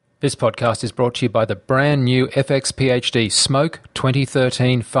This podcast is brought to you by the brand new FX PhD Smoke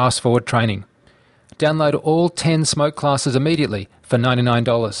 2013 Fast Forward Training. Download all 10 Smoke classes immediately for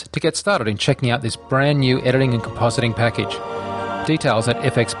 $99 to get started in checking out this brand new editing and compositing package. Details at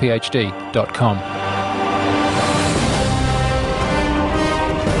fxphd.com.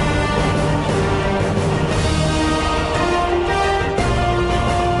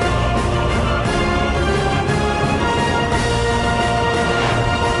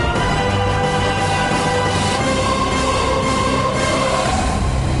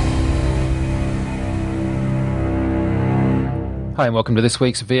 Hi and welcome to this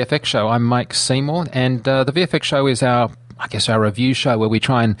week's VFX show. I'm Mike Seymour, and the VFX show is our review show where we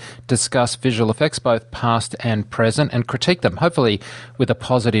try and discuss visual effects, both past and present, and critique them, hopefully with a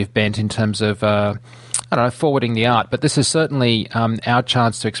positive bent in terms of, forwarding the art. But this is certainly our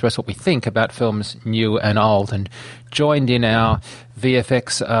chance to express what we think about films new and old. And joined in our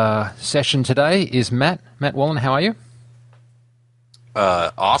VFX session today is Matt Wallin. How are you?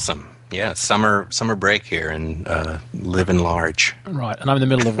 Awesome. Yeah, summer break here and living large. Right, and I'm in the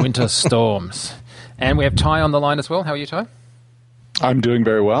middle of winter storms. And we have Ty on the line as well. How are you, Ty? I'm doing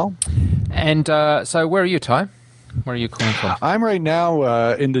very well. And so where are you, Ty? Where are you calling from? I'm right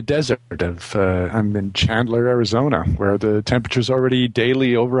now in the desert of, I'm in Chandler, Arizona, where the temperature's already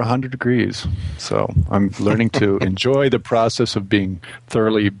daily over 100 degrees. So I'm learning to enjoy the process of being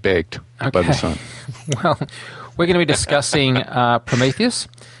thoroughly baked by the sun. Well, we're going to be discussing Prometheus.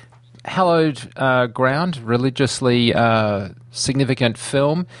 Hallowed ground, religiously significant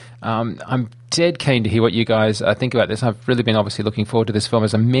film. I'm dead keen to hear what you guys think about this. I've really been obviously looking forward to this film,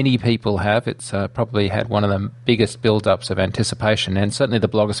 as many people have. It's probably had one of the biggest build-ups of anticipation, and certainly the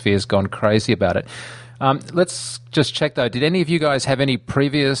blogosphere has gone crazy about it. Let's just check, though. Did any of you guys have any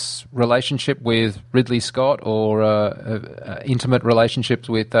previous relationship with Ridley Scott or intimate relationships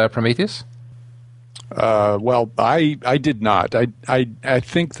with Prometheus? Well, I did not. I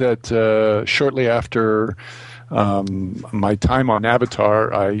think that shortly after my time on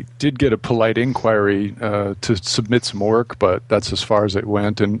Avatar, I did get a polite inquiry to submit some work, but that's as far as it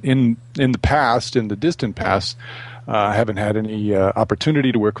went. And in the distant past, I haven't had any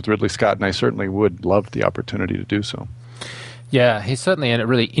opportunity to work with Ridley Scott, and I certainly would love the opportunity to do so. Yeah, he's certainly a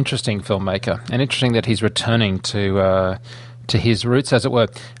really interesting filmmaker, and interesting that he's returning to his roots, as it were.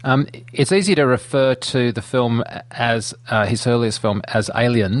 It's easy to refer to the film as his earliest film as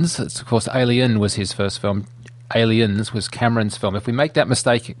Aliens. Of course, Alien was his first film. Aliens was Cameron's film. If we make that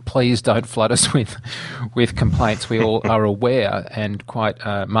mistake, please don't flood us with complaints. We all are aware, and quite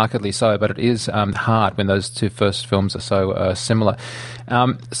markedly so, but it is hard when those two first films are so similar.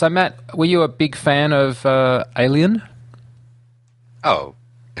 So, Matt, were you a big fan of Alien? Oh,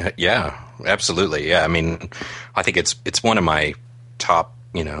 yeah. Absolutely, yeah. I mean, I think it's one of my top,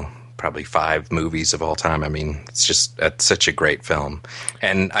 probably 5 movies of all time. I mean, it's such a great film.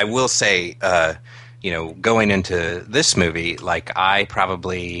 And I will say, going into this movie, like I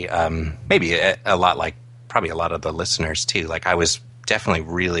probably, maybe a lot like probably a lot of the listeners too, like I was definitely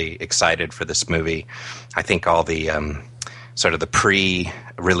really excited for this movie. I think all the sort of the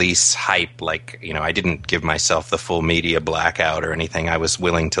pre-release hype, I didn't give myself the full media blackout or anything. I was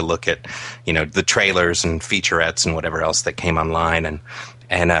willing to look at, the trailers and featurettes and whatever else that came online.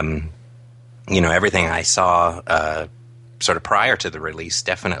 And everything I saw sort of prior to the release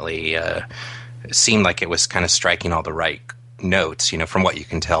definitely seemed like it was kind of striking all the right notes, from what you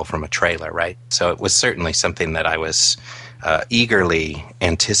can tell from a trailer, right? So it was certainly something that I was eagerly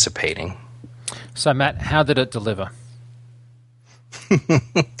anticipating. So, Matt, how did it deliver?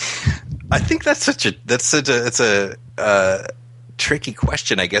 I think that's a tricky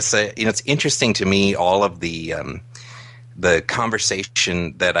question. I guess it's interesting to me, all of the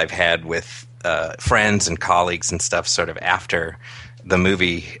conversation that I've had with friends and colleagues and stuff sort of after the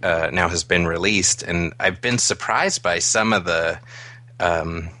movie now has been released, and I've been surprised by some of the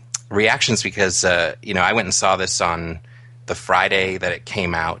reactions because I went and saw this on the Friday that it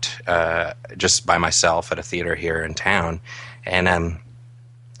came out just by myself at a theater here in town. And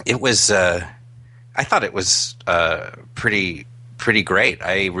it was, I thought it was pretty great.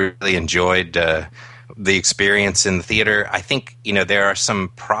 I really enjoyed the experience in the theater. I think, there are some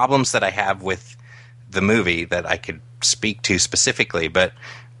problems that I have with the movie that I could speak to specifically, but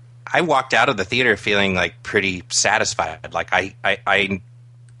I walked out of the theater feeling like pretty satisfied. Like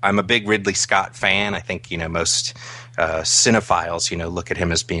I'm a big Ridley Scott fan. I think, most cinephiles, look at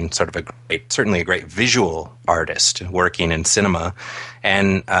him as being sort of certainly a great visual artist working in cinema,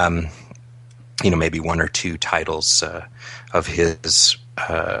 and maybe 1 or 2 titles of his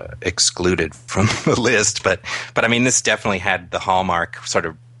excluded from the list. But I mean, this definitely had the hallmark sort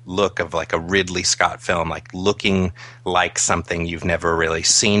of look of like a Ridley Scott film, like looking like something you've never really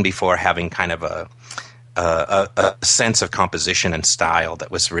seen before, having kind of a sense of composition and style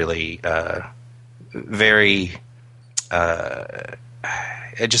that was really very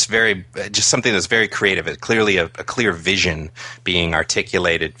just something that's very creative. It clearly a clear vision being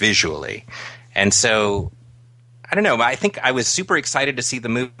articulated visually. And so I don't know, I think I was super excited to see the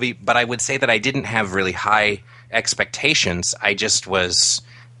movie, but I would say that I didn't have really high expectations. I just was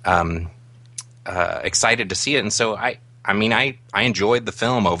excited to see it. And so I enjoyed the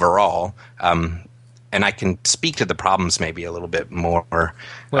film overall. And I can speak to the problems maybe a little bit more.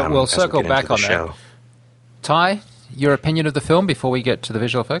 Well, we'll circle back on that. Ty, your opinion of the film before we get to the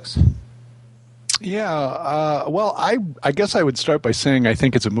visual effects? Yeah, well, I guess I would start by saying I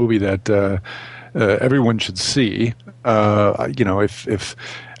think it's a movie that everyone should see. If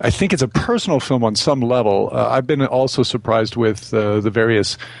I think it's a personal film on some level. I've been also surprised with the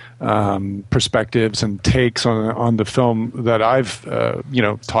various perspectives and takes on the film that I've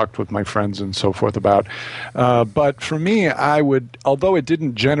talked with my friends and so forth about. But for me, although it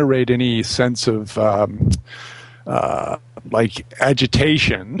didn't generate any sense of like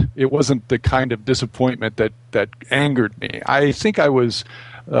agitation, it wasn't the kind of disappointment that angered me. I think I was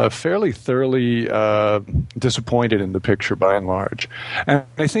fairly thoroughly disappointed in the picture by and large. And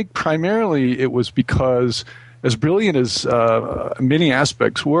I think primarily it was because, as brilliant as many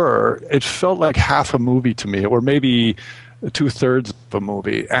aspects were, it felt like half a movie to me, or maybe 2/3 of a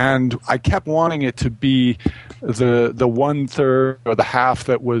movie. And I kept wanting it to be the 1/3 or the half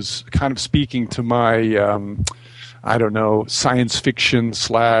that was kind of speaking to my I don't know, science fiction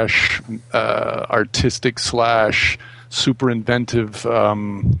 / artistic / super inventive,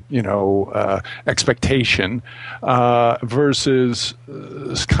 expectation versus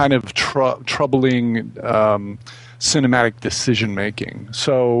kind of troubling cinematic decision making.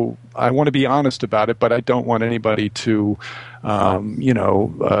 So I want to be honest about it, but I don't want anybody to,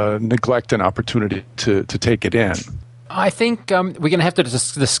 neglect an opportunity to take it in. I think we're going to have to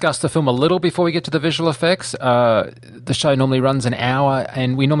discuss the film a little before we get to the visual effects. The show normally runs an hour,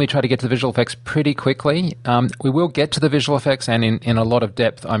 and we normally try to get to the visual effects pretty quickly. We will get to the visual effects and in a lot of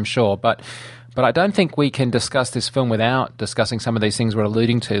depth, I'm sure. But I don't think we can discuss this film without discussing some of these things we're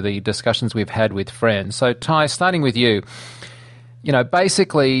alluding to, the discussions we've had with friends. So, Ty, starting with you,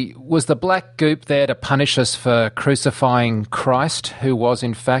 basically, was the black goop there to punish us for crucifying Christ, who was,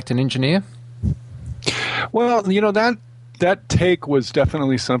 in fact, an engineer? Well, that take was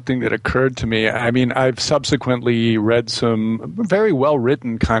definitely something that occurred to me. I mean, I've subsequently read some very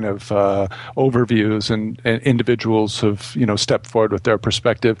well-written kind of overviews, and individuals have, stepped forward with their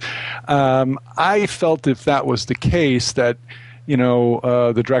perspective. I felt if that was the case, that,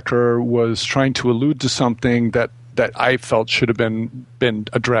 the director was trying to allude to something that I felt should have been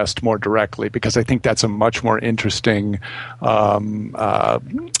addressed more directly, because I think that's a much more interesting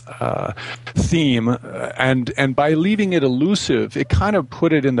theme. And by leaving it elusive, it kind of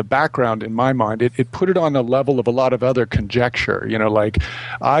put it in the background in my mind. It put it on the level of a lot of other conjecture. Like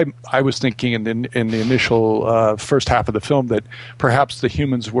I was thinking in the initial first half of the film that perhaps the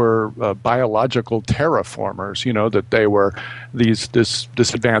humans were biological terraformers. That they were this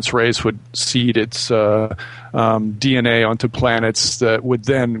advanced race would seed its DNA onto planets that would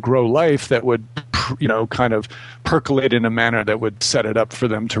then grow life that would, kind of percolate in a manner that would set it up for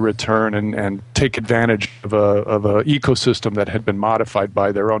them to return and take advantage of a ecosystem that had been modified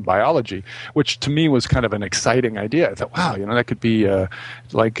by their own biology, which to me was kind of an exciting idea. I thought, wow, that could be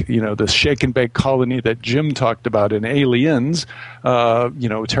the shake and bake colony that Jim talked about in Aliens,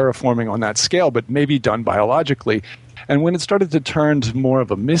 terraforming on that scale, but maybe done biologically. And when it started to turn to more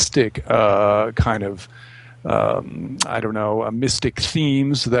of a mystic kind of mystic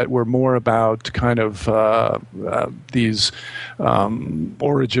themes that were more about kind of these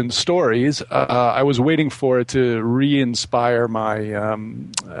origin stories, I was waiting for it to re-inspire my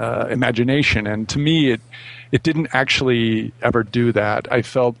imagination. And to me, it didn't actually ever do that. I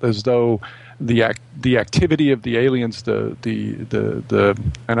felt as though the activity of the aliens, when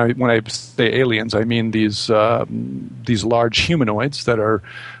I say aliens, I mean these large humanoids that are,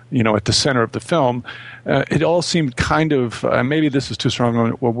 at the center of the film. It all seemed kind of, maybe this is too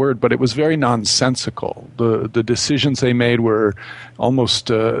strong a word, but it was very nonsensical. The decisions they made were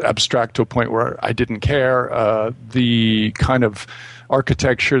almost abstract to a point where I didn't care. The kind of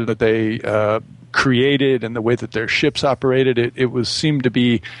architecture that they created and the way that their ships operated, it seemed to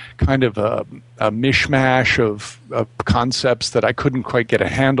be kind of a mishmash of concepts that I couldn't quite get a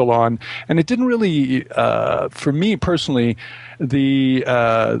handle on, and it didn't really, for me personally, these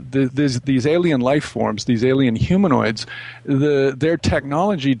alien life forms, these alien humanoids, their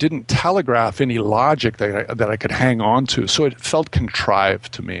technology didn't telegraph any logic that I could hang on to, so it felt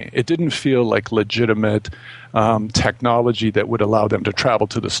contrived to me. It didn't feel like legitimate technology that would allow them to travel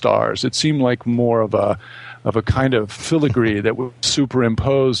to the stars. It seemed like more of a kind of filigree that was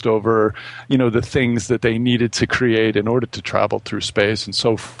superimposed over, the things that they needed to create in order to travel through space and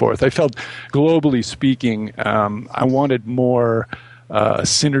so forth. I felt, globally speaking, I wanted more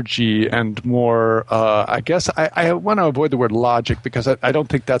synergy and more, I guess, I want to avoid the word logic because I don't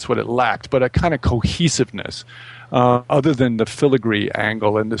think that's what it lacked, but a kind of cohesiveness, other than the filigree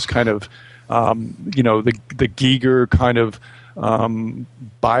angle and this kind of, the Giger kind of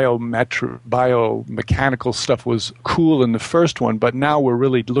biomechanical stuff was cool in the first one, but now we're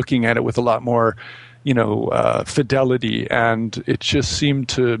really looking at it with a lot more, fidelity, and it just seemed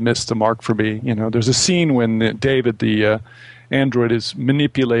to miss the mark for me. There's a scene when David, the android, is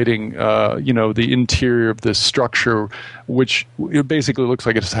manipulating, the interior of this structure, which it basically looks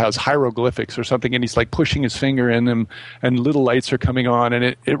like it has hieroglyphics or something, and he's like pushing his finger in them, and little lights are coming on, and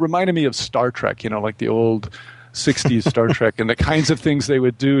it reminded me of Star Trek, like the old 60s Star Trek, and the kinds of things they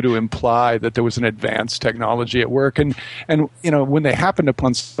would do to imply that there was an advanced technology at work. And when they happened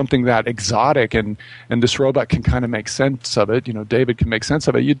upon something that exotic and this robot can kind of make sense of it, David can make sense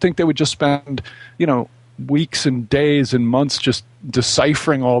of it, you'd think they would just spend, weeks and days and months just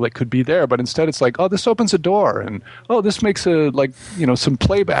deciphering all that could be there, but instead it's like, oh, this opens a door, and oh, this makes some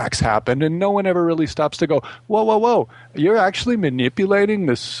playbacks happen, and no one ever really stops to go, whoa, you're actually manipulating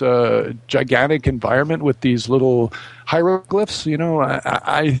this gigantic environment with these little hieroglyphs.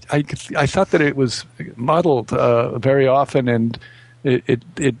 I thought that it was muddled very often, and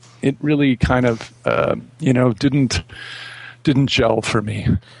it really kind of didn't gel for me.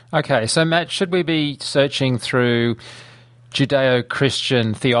 Okay, so Matt, should we be searching through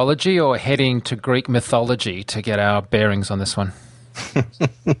Judeo-Christian theology or heading to Greek mythology to get our bearings on this one?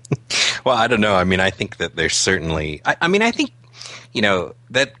 Well, I don't know. I mean, I think that there's certainly... I think,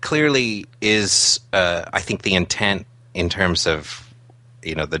 that clearly is, I think, the intent in terms of,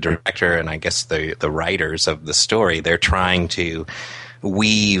 the director and I guess the writers of the story. They're trying to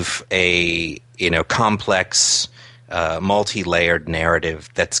weave a, complex... multi-layered narrative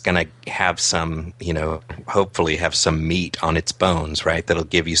that's going to have some, hopefully have some meat on its bones, right? That'll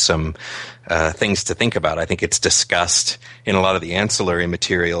give you some things to think about. I think it's discussed in a lot of the ancillary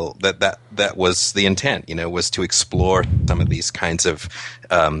material that was the intent, was to explore some of these kinds of,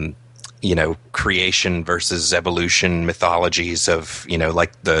 creation versus evolution mythologies of,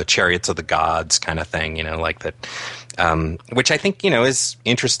 like the chariots of the gods kind of thing, like that. Which I think is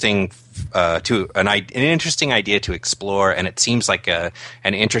interesting to an interesting idea to explore, and it seems like an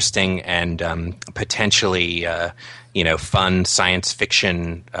interesting and potentially fun science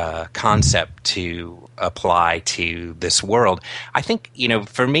fiction concept to apply to this world. I think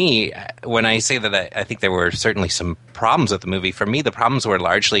for me, when I say that I think there were certainly some problems with the movie, for me the problems were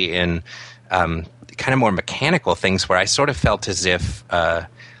largely in kind of more mechanical things where I sort of felt as if.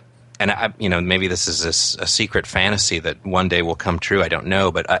 And maybe this is a secret fantasy that one day will come true. I don't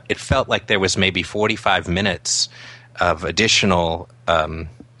know, but it felt like there was maybe 45 minutes of additional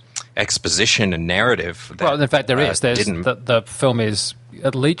exposition and narrative. That, well, in fact, there is. The film is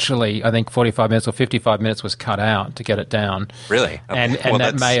literally, I think, 45 minutes or 55 minutes was cut out to get it down. Really, and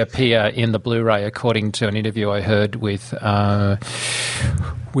that may appear in the Blu-ray, according to an interview I heard with one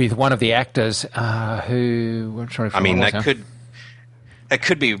of the actors who I'm trying to.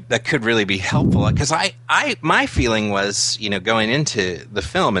 That could really be helpful, because my feeling was, going into the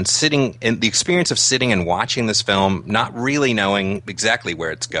film and sitting in the experience of sitting and watching this film, not really knowing exactly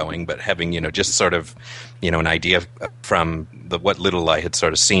where it's going, but having, just sort of, an idea from what little I had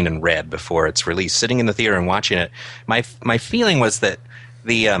sort of seen and read before its release, sitting in the theater and watching it. My feeling was that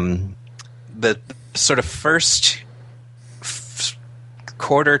the sort of first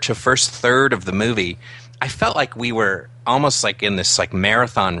quarter to first third of the movie, I felt like we were almost like in this like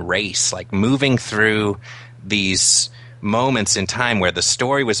marathon race, like moving through these moments in time where the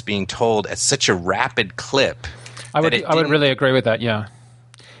story was being told at such a rapid clip. I would really agree with that. Yeah,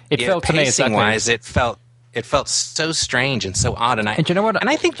 it felt to me pacing wise, it felt so strange and so odd. And you know what? And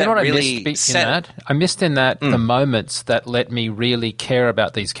I think that really I missed in that the moments that let me really care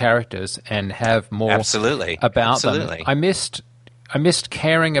about these characters and have more about them. I missed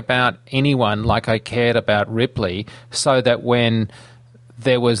caring about anyone like I cared about Ripley, so that when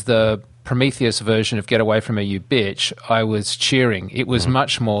there was the Prometheus version of Get Away From Me, You Bitch, I was cheering. It was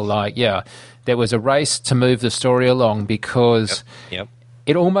much more like, there was a race to move the story along because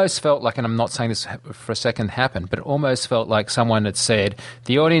it almost felt like, and I'm not saying this for a second happened, but it almost felt like someone had said,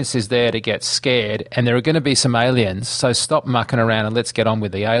 the audience is there to get scared and there are going to be some aliens, so stop mucking around and let's get on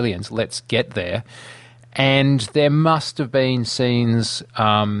with the aliens. Let's get there. And there must have been scenes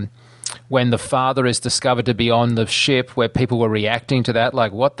when the father is discovered to be on the ship where people were reacting to that,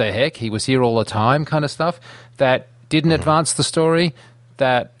 like, what the heck, he was here all the time kind of stuff, that didn't advance the story,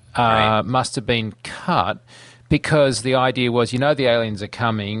 that must have been cut because the idea was, the aliens are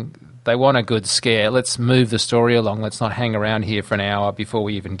coming, they want a good scare, let's move the story along, let's not hang around here for an hour before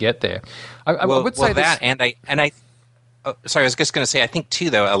we even get there. I would say that, sorry, I was just going to say, I think,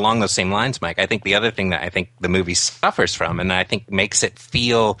 too, though, along those same lines, Mike, I think the other thing that I think the movie suffers from, and I think makes it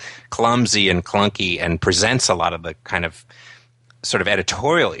feel clumsy and clunky and presents a lot of the kind of sort of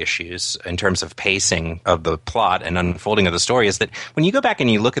editorial issues in terms of pacing of the plot and unfolding of the story, is that when you go back and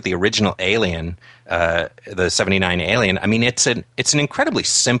you look at the original Alien, the 79 Alien, I mean, it's an incredibly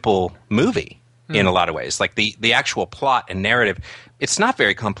simple movie in a lot of ways. Like the actual plot and narrative, it's not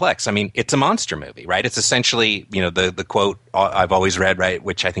very complex. I mean, it's a monster movie, right? It's essentially, the quote I've always read, right,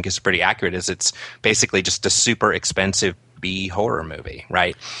 which I think is pretty accurate, is it's basically just a super expensive B horror movie,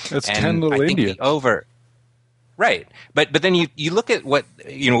 right? It's 10 little Indians. Right. But then you look at what,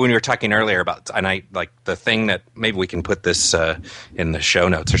 when you were talking earlier about, and I like the thing that maybe we can put this in the show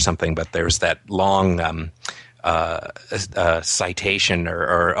notes or something, but there's that long citation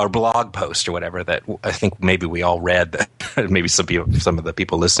or blog post or whatever that I think maybe we all read, that maybe some of the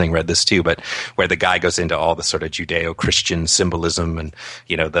people listening read this too, but where the guy goes into all the sort of Judeo-Christian symbolism and,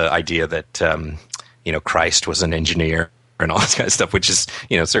 the idea that, Christ was an engineer and all this kind of stuff, which is,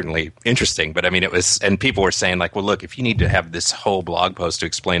 certainly interesting. But I mean, it was, and people were saying like, well, look, if you need to have this whole blog post to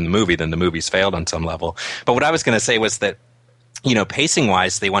explain the movie, then the movie's failed on some level. But what I was going to say was that, pacing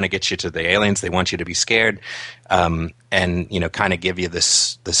wise, they want to get you to the aliens. They want you to be scared, and, kind of give you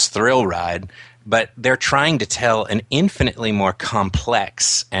this thrill ride. But they're trying to tell an infinitely more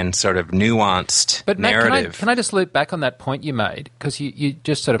complex and sort of nuanced narrative. Matt, can I just loop back on that point you made? Because you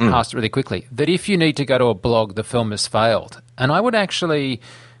just sort of passed it really quickly. That if you need to go to a blog, the film has failed. And I would actually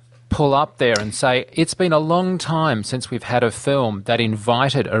pull up there and say, it's been a long time since we've had a film that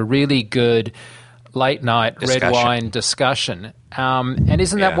invited a really good late-night red wine discussion. And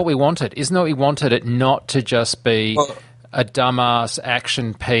isn't that what we wanted? Isn't that what we wanted it not to just be a dumbass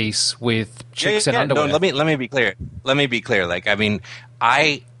action piece with chicks in underwear? No, let me be clear. Like, I mean,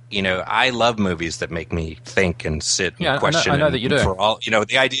 I love movies that make me think and sit and question. I know that you do. For all,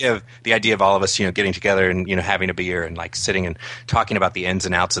 the idea of all of us, getting together and having a beer and like sitting and talking about the ins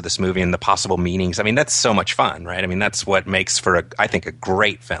and outs of this movie and the possible meanings. I mean, that's so much fun, right? I mean, that's what makes for I think a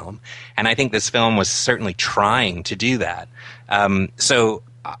great film. And I think this film was certainly trying to do that.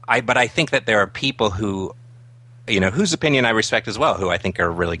 But I think that there are people who, whose opinion I respect as well, who I think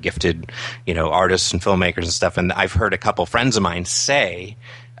are really gifted, artists and filmmakers and stuff. And I've heard a couple friends of mine say,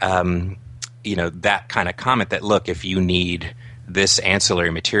 that kind of comment that, look, if you need this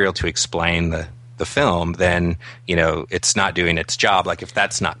ancillary material to explain the film, then, it's not doing its job. Like, if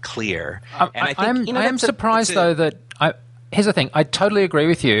that's not clear. And I think, I am surprised, though, that here's the thing. I totally agree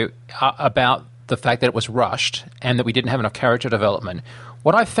with you about the fact that it was rushed and that we didn't have enough character development.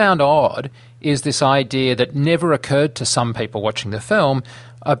 What I found odd is this idea that never occurred to some people watching the film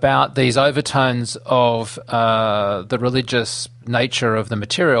about these overtones of the religious nature of the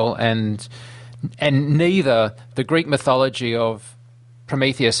material, and neither the Greek mythology of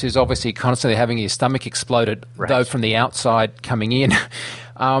Prometheus, who's obviously constantly having his stomach exploded, though from the outside coming in,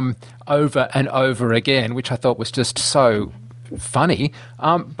 over and over again, which I thought was just so funny,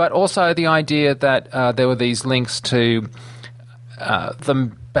 but also the idea that there were these links to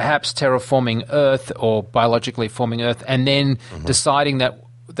them perhaps terraforming Earth or biologically forming Earth, and then deciding that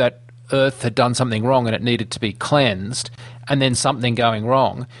Earth had done something wrong and it needed to be cleansed, and then something going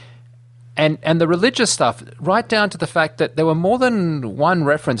wrong. And the religious stuff, right down to the fact that there were more than one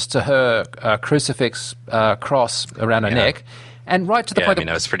reference to her crucifix cross around her neck, and right to the point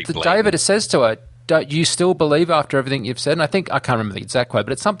that David says to her, "Don't you still believe after everything you've said?" And I can't remember the exact quote,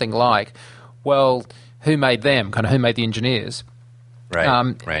 but it's something like, well, who made them? Kind of who made the engineers? Right.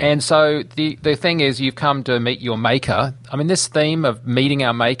 And so the thing is, you've come to meet your maker. I mean, this theme of meeting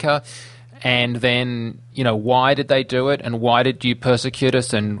our maker, and then, why did they do it, and why did you persecute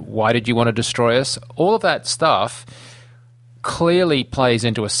us, and why did you want to destroy us? All of that stuff clearly plays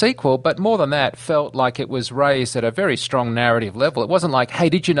into a sequel, but more than that, felt like it was raised at a very strong narrative level. It wasn't like, hey,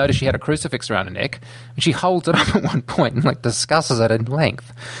 did you notice she had a crucifix around her neck? And she holds it up at one point and discusses it at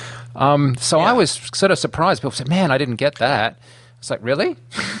length. So I was sort of surprised. People said, "Man, I didn't get that." It's like, really?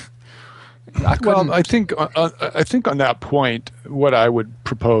 Well, I think on that point, what I would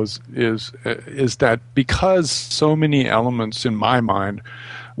propose is that because so many elements in my mind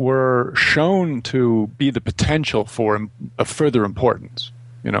were shown to be the potential for a further importance.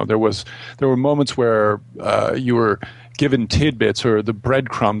 There were moments where you were given tidbits, or the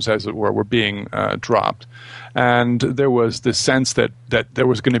breadcrumbs, as it were being dropped. And there was this sense that there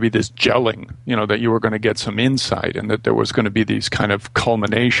was going to be this gelling, that you were going to get some insight, and that there was going to be these kind of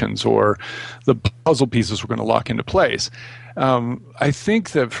culminations, or the puzzle pieces were going to lock into place. I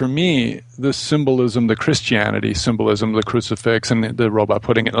think that for me, the symbolism, the Christianity symbolism, the crucifix and the robot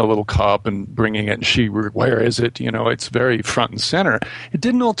putting it in a little cup and bringing it, and where is it? It's very front and center. It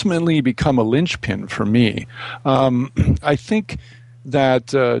didn't ultimately become a linchpin for me. I think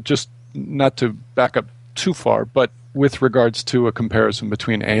that, just not to back up too far, but with regards to a comparison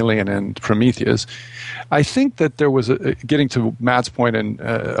between Alien and Prometheus, I think that there was getting to Matt's point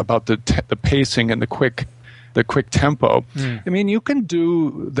about the pacing and the quick tempo. I mean, you can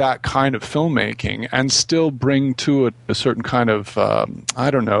do that kind of filmmaking and still bring to it a certain kind of,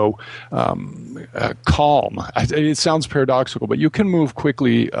 calm. It sounds paradoxical, but you can move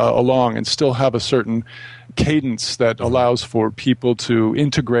quickly along and still have a certain cadence that allows for people to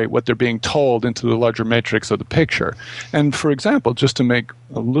integrate what they're being told into the larger matrix of the picture. And for example, just to make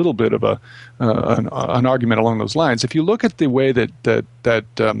a little bit of an argument along those lines, if you look at the way that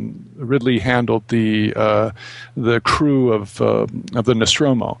Ridley handled the crew of the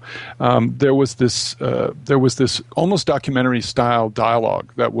Nostromo, there was this almost documentary style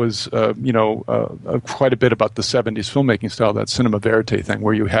dialogue that was quite a bit about the 70s filmmaking style, that cinema verite thing,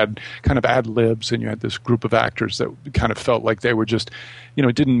 where you had kind of ad libs and you had this group of actors that kind of felt like they were just,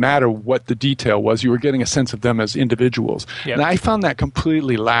 it didn't matter what the detail was, you were getting a sense of them as individuals. Yep. And I found that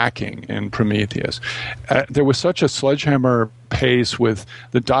completely lacking in Prometheus. There was such a sledgehammer pace with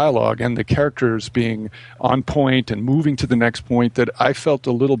the dialogue and the characters being on point and moving to the next point that I felt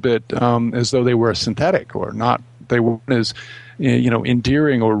a little bit as though they were synthetic, or not. They weren't as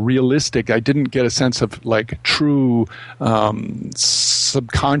endearing or realistic. I didn't get a sense of like true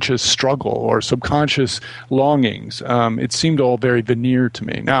subconscious struggle or subconscious longings. It seemed all very veneer to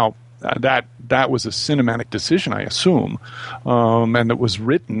me. Now, that was a cinematic decision, I assume, and it was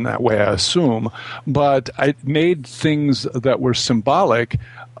written that way, I assume. But it made things that were symbolic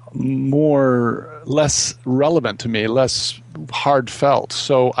less relevant to me, less heartfelt.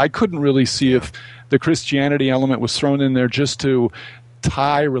 So I couldn't really see if the Christianity element was thrown in there just to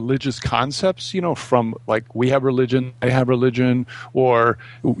tie religious concepts, from like we have religion, they have religion, or,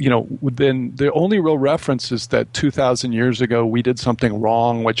 then the only real reference is that 2,000 years ago we did something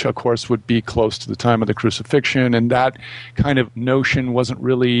wrong, which of course would be close to the time of the crucifixion, and that kind of notion wasn't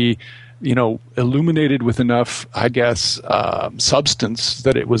really illuminated with enough, I guess, substance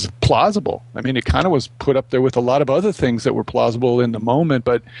that it was plausible. I mean, it kind of was put up there with a lot of other things that were plausible in the moment,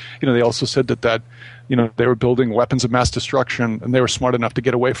 but, they also said that they were building weapons of mass destruction, and they were smart enough to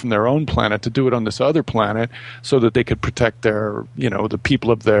get away from their own planet to do it on this other planet so that they could protect their, the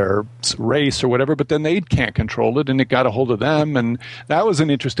people of their race or whatever, but then they can't control it, and it got a hold of them, and that was an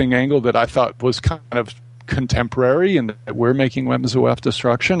interesting angle that I thought was kind of contemporary, and that we're making weapons of mass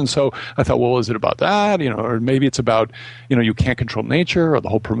destruction. And so I thought, well, is it about that? Or maybe it's about, you can't control nature, or the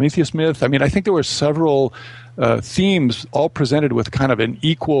whole Prometheus myth. I mean, I think there were several themes all presented with kind of an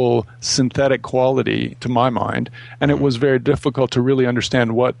equal synthetic quality to my mind, and it was very difficult to really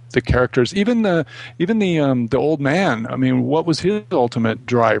understand what the characters, even the old man, I mean, what was his ultimate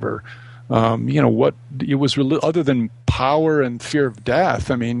driver? What it was other than power and fear of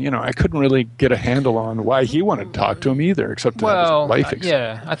death. I mean, I couldn't really get a handle on why he wanted to talk to him either, except to have his life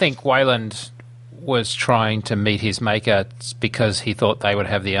experience. Yeah, I think Wayland was trying to meet his maker because he thought they would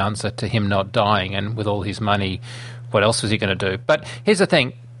have the answer to him not dying, and with all his money, what else was he going to do? But here's the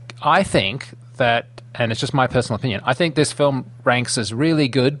thing. I think that, and it's just my personal opinion, I think this film ranks as really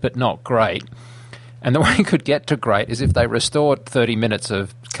good but not great. And the way it could get to great is if they restored 30 minutes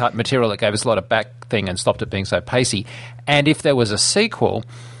of cut material that gave us a lot of back thing and stopped it being so pacey. And if there was a sequel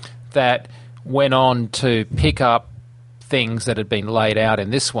that went on to pick up things that had been laid out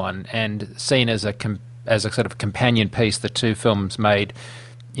in this one and seen as a sort of companion piece, the two films made,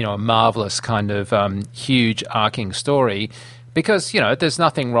 a marvelous kind of huge arcing story. Because, there's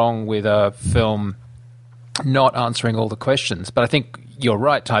nothing wrong with a film not answering all the questions. But I think you're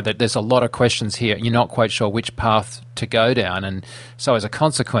right, Ty, that there's a lot of questions here. You're not quite sure which path to go down. And so as a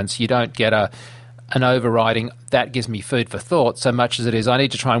consequence, you don't get an overriding, that gives me food for thought, so much as it is, I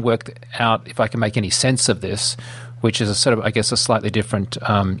need to try and work out if I can make any sense of this which is a sort of, I guess, a slightly different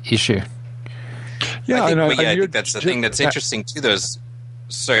issue. Yeah, I think that's the thing that's interesting too.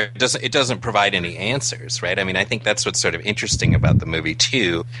 So it doesn't provide any answers, right? I mean, I think that's what's sort of interesting about the movie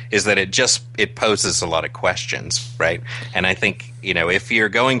too, is that it poses a lot of questions, right? And I think, if you're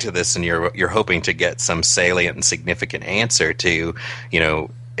going to this and you're hoping to get some salient and significant answer to,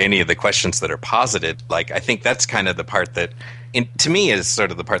 any of the questions that are posited, like I think that's kind of the part that, to me, is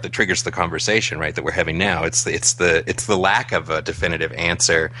sort of the part that triggers the conversation, right? That we're having now. It's the lack of a definitive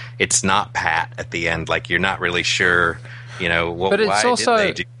answer. It's not pat at the end, like you're not really sure. But it's also did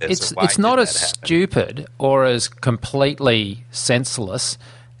they do this, it's not as stupid or as completely senseless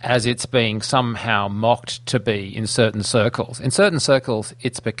as it's being somehow mocked to be in certain circles. In certain circles,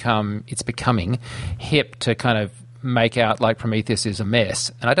 it's becoming hip to kind of make out like Prometheus is a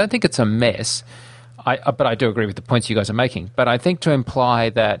mess, and I don't think it's a mess. But I do agree with the points you guys are making. But I think to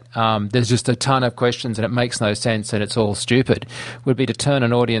imply that there's just a ton of questions and it makes no sense and it's all stupid would be to turn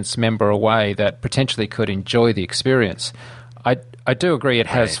an audience member away that potentially could enjoy the experience. I do agree it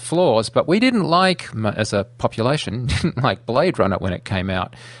has flaws, but we didn't like, as a population, didn't like Blade Runner when it came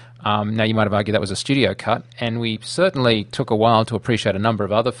out. Now, you might have argued that was a studio cut, and we certainly took a while to appreciate a number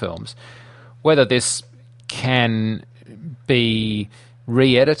of other films. Whether this can be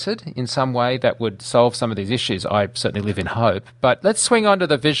re-edited in some way that would solve some of these issues, I certainly live in hope. But let's swing on to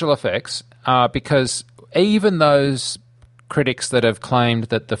the visual effects, because even those critics that have claimed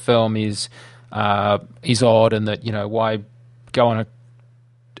that the film is odd and that, why go on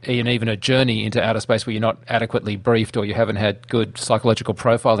even a journey into outer space where you're not adequately briefed or you haven't had good psychological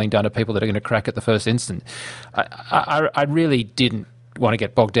profiling done of people that are going to crack at the first instant. I really didn't want to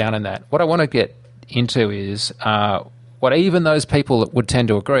get bogged down in that. What I want to get into is what even those people would tend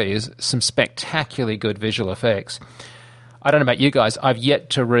to agree is some spectacularly good visual effects. I don't know about you guys. I've yet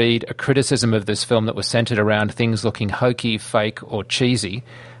to read a criticism of this film that was centered around things looking hokey, fake, or cheesy.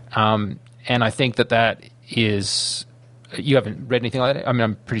 And I think that is... You haven't read anything like that? I mean,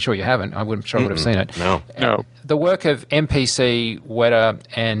 I'm pretty sure you haven't. I'm sure I would have seen it. No. The work of MPC, Weta,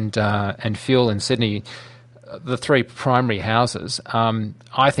 and Fuel in Sydney, the three primary houses,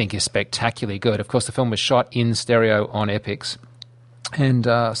 I think is spectacularly good. Of course, the film was shot in stereo on Epix, and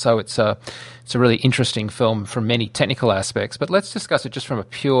so it's a really interesting film from many technical aspects. But let's discuss it just from a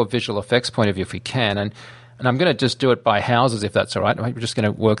pure visual effects point of view if we can. And I'm going to just do it by houses, if that's all right. We're just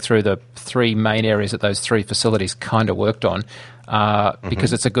going to work through the three main areas that those three facilities kind of worked on,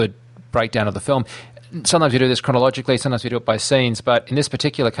 because it's a good breakdown of the film. Sometimes we do this chronologically, sometimes we do it by scenes, but in this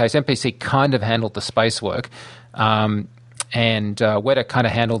particular case, MPC kind of handled the space work, and Weta kind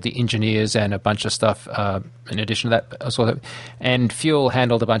of handled the engineers and a bunch of stuff in addition to that as well. And Fuel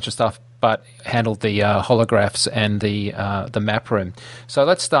handled a bunch of stuff, but handled the holographs and the map room. So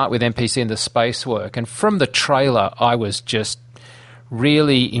let's start with MPC and the space work. And from the trailer, I was just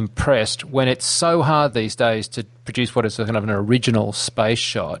really impressed when it's so hard these days to produce what is kind of an original space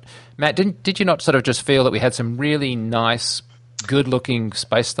shot. Matt, did you not sort of just feel that we had some really nice, good-looking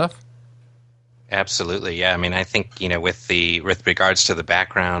space stuff? Absolutely, yeah. I mean, I think with regards to the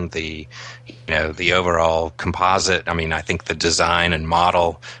background, the overall composite. I mean, I think the design and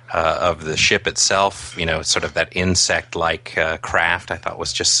model of the ship itself, sort of that insect-like craft, I thought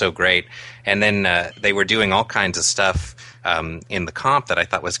was just so great. And then they were doing all kinds of stuff in the comp that I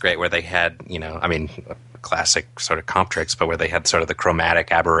thought was great, where they had, classic sort of comp tricks, but where they had sort of the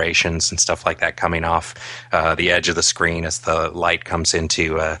chromatic aberrations and stuff like that coming off the edge of the screen as the light comes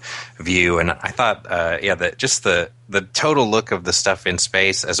into view. And I thought, that just the total look of the stuff in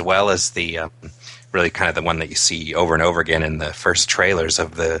space, as well as the really kind of the one that you see over and over again in the first trailers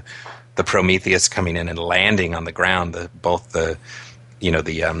of the Prometheus coming in and landing on the ground, both the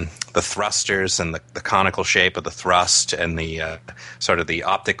thrusters and the conical shape of the thrust and the sort of the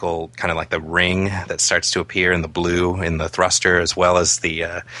optical kind of like the ring that starts to appear in the blue in the thruster, as well as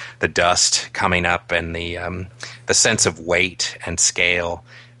the dust coming up and the sense of weight and scale.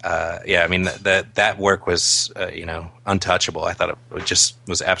 I mean that work was untouchable. I thought it just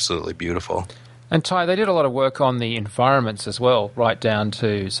was absolutely beautiful. And Ty, they did a lot of work on the environments as well, right down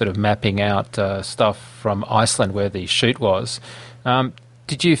to sort of mapping out stuff from Iceland where the shoot was.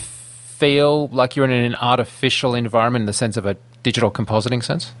 Did you feel like you're in an artificial environment in the sense of a digital compositing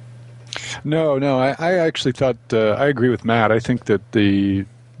sense? No. I actually thought I agree with Matt. I think that the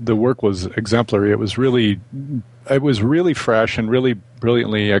work was exemplary. It was really it was really fresh and really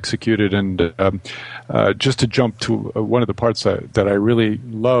brilliantly executed. And just to jump to one of the parts that I really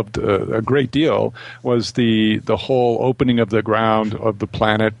loved a great deal was the whole opening of the ground of the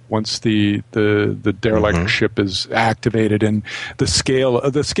planet once the derelict ship is activated, and the scale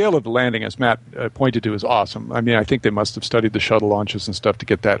of the landing, as Matt pointed to, is awesome. I mean, I think they must have studied the shuttle launches and stuff to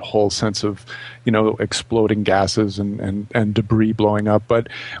get that whole sense of, exploding gases and debris blowing up. But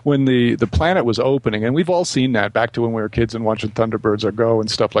when the planet was opening, and we've all seen that back to when we were kids and watching Thunderbirds or Go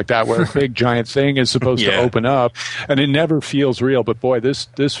and stuff like that, where a big giant thing is supposed to open up, and it never feels real. But boy, this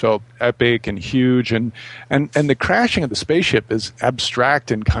felt epic and huge, and the crashing of the spaceship is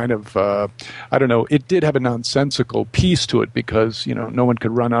abstract and kind of I don't know. It did have a nonsensical piece to it because no one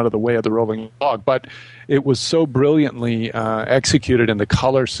could run out of the way of the rolling log, but it was so brilliantly executed in the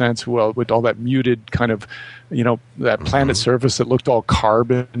color sense, well, with all that muted kind of, that planet surface that looked all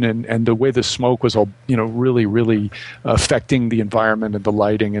carbon, and the way the smoke was all, really, really affecting the environment and the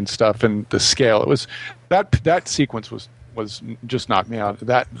lighting and stuff, and the scale. It was that sequence was just knocked me out.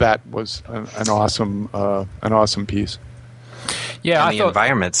 That was an awesome piece. Yeah, and the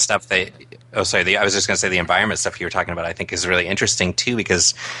environment stuff I was just going to say the environment stuff you were talking about I think is really interesting too,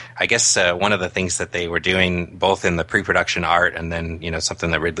 because I guess one of the things that they were doing both in the pre-production art and then,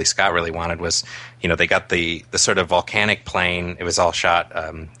 something that Ridley Scott really wanted was, they got the sort of volcanic plain. It was all shot,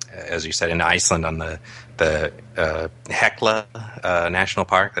 as you said, in Iceland on the Hekla National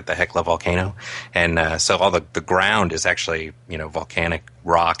Park, at the Hekla volcano. And so all the ground is actually, volcanic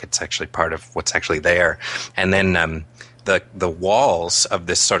rock. It's actually part of what's actually there. And then the walls of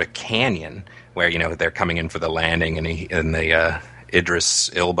this sort of canyon where they're coming in for the landing, and the Idris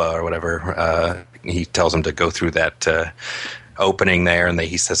Ilba or whatever, he tells them to go through that opening there, and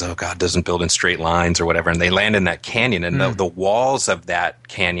he says, "Oh, God doesn't build in straight lines," or whatever, and they land in that canyon, and the walls of that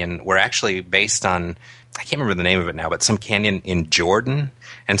canyon were actually based on, I can't remember the name of it now, but some canyon in Jordan.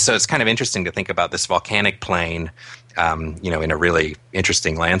 And so it's kind of interesting to think about this volcanic plain, in a really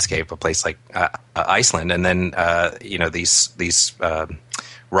interesting landscape, a place like Iceland, and then these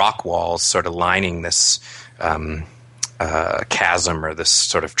rock walls sort of lining this chasm, or this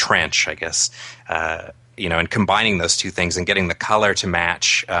sort of trench, I guess. And combining those two things and getting the color to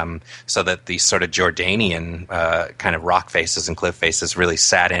match, so that these sort of Jordanian kind of rock faces and cliff faces really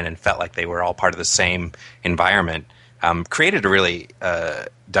sat in and felt like they were all part of the same environment, created a really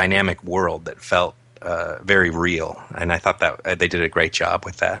dynamic world that felt very real. And I thought that they did a great job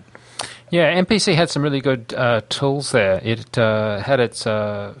with that. Yeah, MPC had some really good tools there. It had its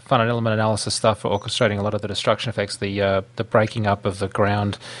fun and element analysis stuff for orchestrating a lot of the destruction effects, the breaking up of the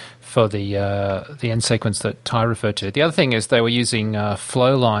ground for the end sequence that Ty referred to. The other thing is they were using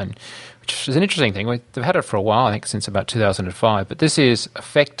Flowline, which is an interesting thing. They've had it for a while, I think since about 2005, but this is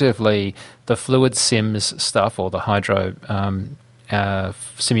effectively the fluid sims stuff, or the hydro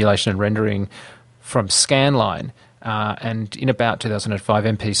simulation and rendering from Scanline. And in about 2005,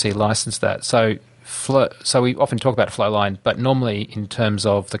 MPC licensed that. So we often talk about Flowline, but normally in terms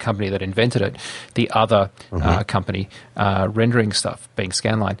of the company that invented it, the other company rendering stuff being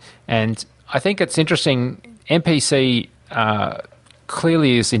Scanline. And I think it's interesting, MPC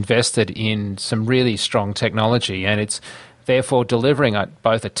clearly is invested in some really strong technology, and it's therefore delivering at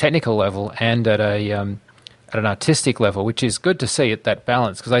both a technical level and at an artistic level, which is good to see at that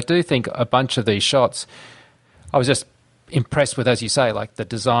balance, because I do think a bunch of these shots I was just impressed with, as you say, like the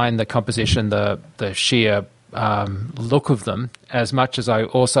design, the composition, the sheer look of them, as much as I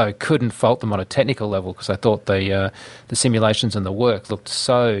also couldn't fault them on a technical level, because I thought the simulations and the work looked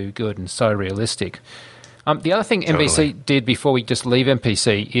so good and so realistic. The other thing MPC did before we just leave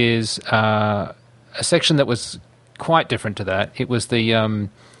MPC is a section that was quite different to that. It was the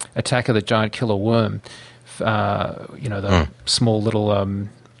attack of the giant killer worm, the small little...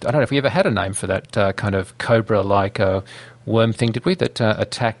 I don't know if we ever had a name for that kind of cobra-like worm thing, did we? That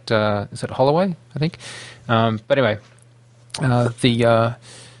attacked, is it Holloway, I think? But anyway, the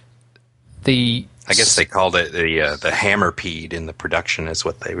I guess they called it the hammerpede in the production, is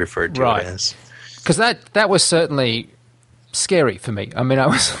what they referred to it as. Because that was certainly scary for me. I mean, I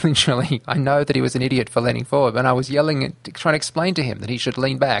was literally, I know that he was an idiot for leaning forward, but I was yelling, trying to explain to him that he should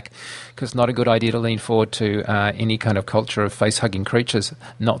lean back, because it's not a good idea to lean forward to any kind of culture of face-hugging creatures.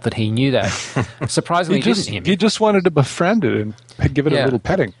 Not that he knew that. Surprisingly, he didn't hear me. He just wanted to befriend it and give it a little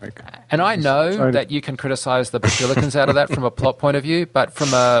petting. And I know that you can criticize the basilicans out of that from a plot point of view, but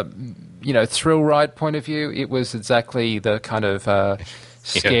from a thrill ride point of view, it was exactly the kind of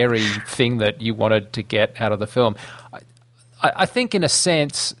scary thing that you wanted to get out of the film. I think, in a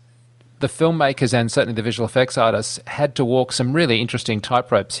sense, the filmmakers and certainly the visual effects artists had to walk some really interesting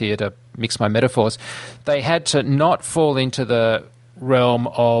tightropes here, to mix my metaphors. They had to not fall into the realm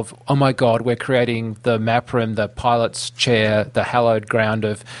of, oh my God, we're creating the map room, the pilot's chair, the hallowed ground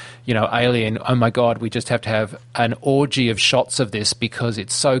of, Alien. Oh my God, we just have to have an orgy of shots of this because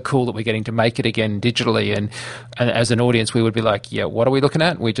it's so cool that we're getting to make it again digitally. And as an audience, we would be like, yeah, what are we looking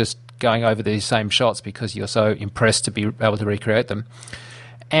at? We're just going over these same shots because you're so impressed to be able to recreate them.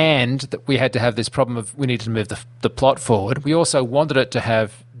 And that we had to have this problem of we needed to move the plot forward. We also wanted it to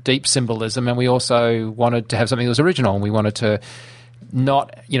have deep symbolism, and we also wanted to have something that was original. And we wanted to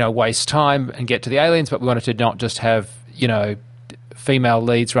not, waste time and get to the aliens, but we wanted to not just have, female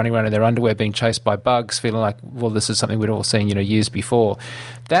leads running around in their underwear being chased by bugs, feeling like, well, this is something we'd all seen, years before.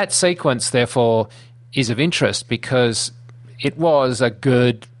 That sequence, therefore, is of interest because it was a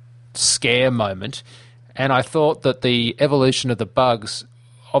good scare moment. And I thought that the evolution of the bugs,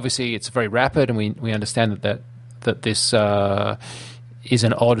 obviously it's very rapid, and we understand that this is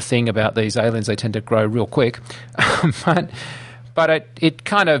an odd thing about these aliens. They tend to grow real quick. But it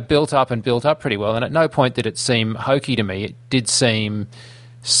kind of built up pretty well, and at no point did it seem hokey to me. It did seem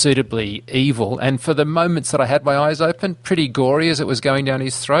suitably evil, and for the moments that I had my eyes open, pretty gory as it was going down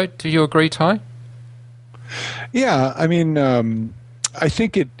his throat. Do you agree, Ty? Yeah, I mean, I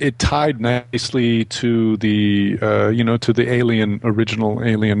think it tied nicely to the to the original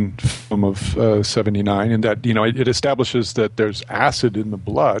Alien film of '79, and that it establishes that there's acid in the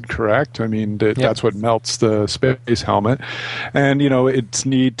blood. Correct? I mean, that's what melts the space helmet, and its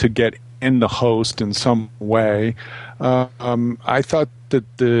need to get in the host in some way. I thought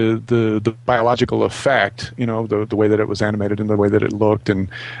that the biological effect, the way that it was animated and the way that it looked and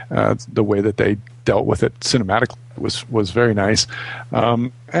the way that they dealt with it cinematically was very nice.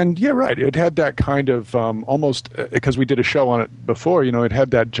 And yeah, right. It had that kind of almost, because we did a show on it before, it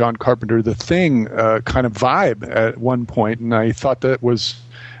had that John Carpenter The Thing kind of vibe at one point, and I thought that was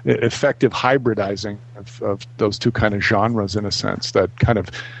effective hybridizing of those two kind of genres in a sense, that kind of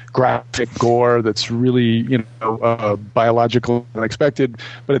graphic gore that's really biological and unexpected,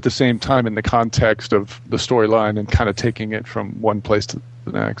 but at the same time in the context of the storyline and kind of taking it from one place to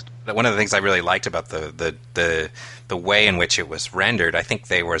the next. One of the things I really liked about the way in which it was rendered, I think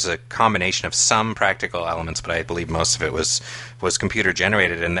there was a combination of some practical elements, but I believe most of it was computer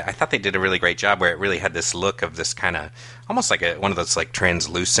generated, and I thought they did a really great job where it really had this look of this kind of almost like one of those like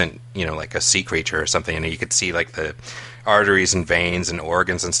translucent, like a sea creature or something, and you could see like the arteries and veins and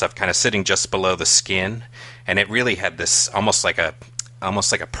organs and stuff kind of sitting just below the skin, and it really had this almost like a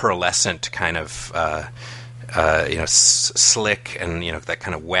pearlescent kind of slick and that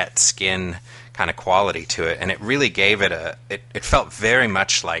kind of wet skin kind of quality to it, and it really gave it it felt very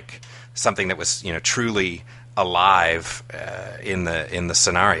much like something that was truly alive in the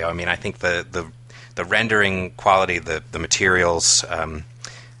scenario. I mean, I think the rendering quality, the materials, and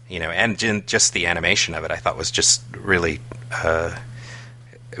just the animation of it, I thought was just really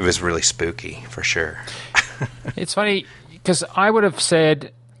it was really spooky for sure. It's funny because I would have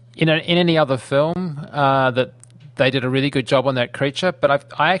said in any other film that they did a really good job on that creature, but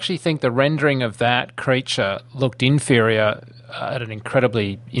I actually think the rendering of that creature looked inferior at an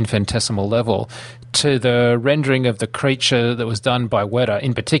incredibly infinitesimal level to the rendering of the creature that was done by Weta,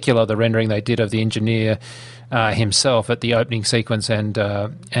 in particular the rendering they did of the engineer himself at the opening sequence and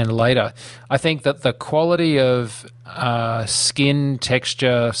later. I think that the quality of skin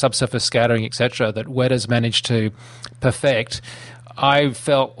texture, subsurface scattering, etc., that Weta's managed to perfect, I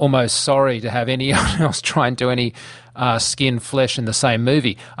felt almost sorry to have anyone else try and do any skin flesh in the same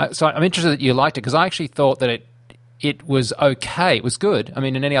movie. So I'm interested that you liked it, because I actually thought that it was okay. It was good. I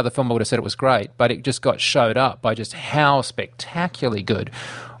mean, in any other film I would have said it was great, but it just got showed up by just how spectacularly good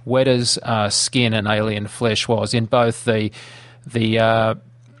Weta's skin and alien flesh was in both the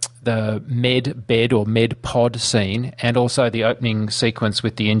med bed or med pod scene and also the opening sequence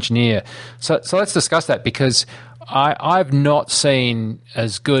with the engineer. So let's discuss that, because I've not seen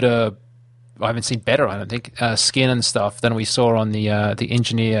as good I haven't seen better, I don't think, skin and stuff than we saw on the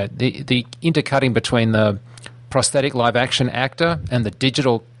engineer. The intercutting between the prosthetic live-action actor and the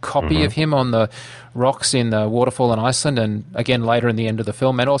digital copy of him on the rocks in the waterfall in Iceland, and again later in the end of the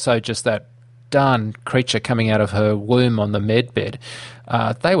film, and also just that darn creature coming out of her womb on the med bed.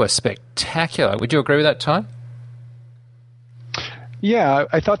 They were spectacular. Would you agree with that, Ty? Yeah,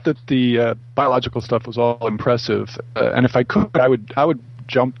 I thought that the biological stuff was all impressive, and if I could, I would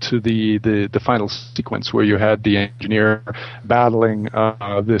jump to the final sequence where you had the engineer battling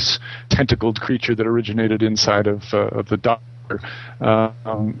this tentacled creature that originated inside of the dock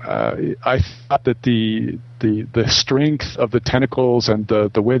I thought that the strength of the tentacles and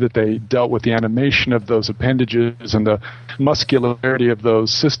the way that they dealt with the animation of those appendages and the muscularity of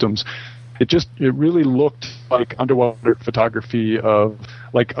those systems, it really looked like underwater photography of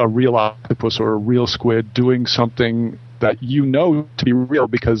like a real octopus or a real squid doing something that you know to be real,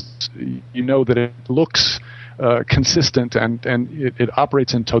 because you know that it looks consistent and it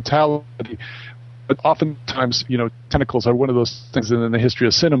operates in totality. But oftentimes, tentacles are one of those things that in the history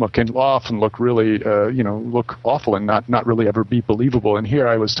of cinema can often look really, look awful and not really ever be believable. And here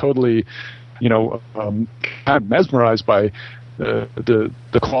I was totally, kind of mesmerized by the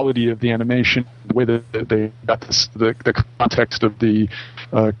quality of the animation, the way that they got the context of the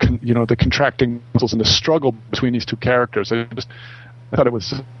contracting muscles and the struggle between these two characters. I thought it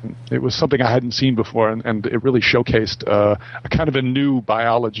was something I hadn't seen before, and it really showcased a kind of a new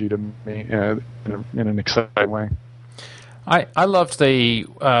biology to me in an exciting way. I loved the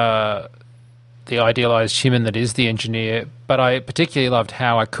idealized human that is the engineer, but I particularly loved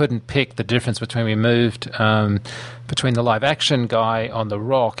how I couldn't pick the difference between between the live action guy on the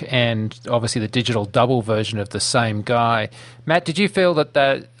rock and obviously the digital double version of the same guy. Matt, did you feel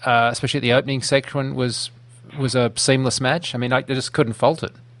that especially at the opening section was a seamless match? I mean, I just couldn't fault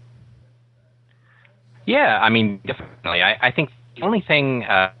it. Yeah, I mean, definitely. I think the only thing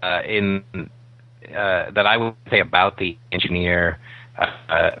that I would say about the engineer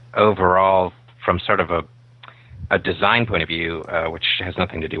overall, from sort of a design point of view, which has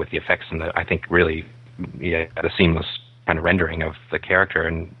nothing to do with the effects and I think really the seamless kind of rendering of the character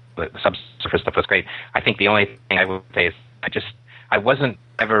and the subsurface stuff was great. I think the only thing I would say is I wasn't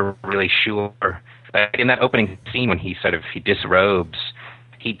ever really sure. In that opening scene when he disrobes,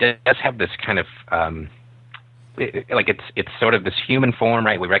 he does have this kind of it's sort of this human form,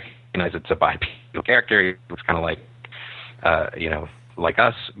 right? We recognize it's a bipedal character. It's kind of like like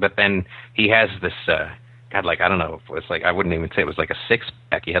us, but then he has this I don't know, it was like, I wouldn't even say it was like a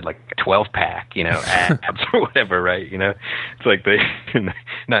 6-pack. He had like a 12-pack, abs or whatever, right? It's like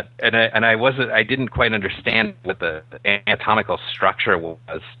I didn't quite understand what the anatomical structure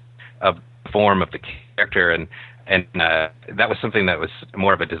was of form of the character, and that was something that was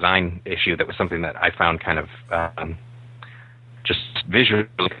more of a design issue. That was something that I found kind of just visually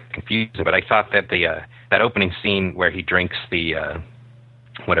confusing. But I thought that that opening scene where he drinks the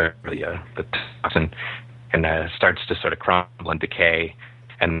toxin and starts to sort of crumble and decay,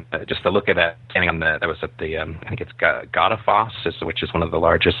 and just the look of that standing on that was at the I think it's Godafoss, which is one of the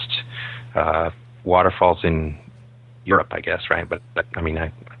largest waterfalls in Europe, I guess, right? But I mean,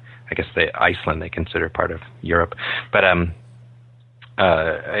 I guess Iceland they consider part of Europe, but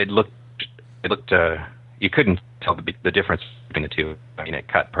it looked you couldn't tell the difference between the two. I mean, it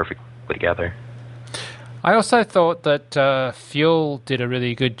cut perfectly together. I also thought that Fuel did a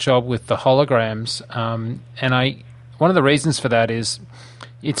really good job with the holograms, and one of the reasons for that is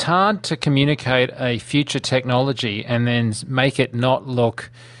it's hard to communicate a future technology and then make it not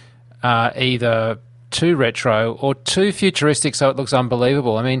look either too retro or too futuristic so it looks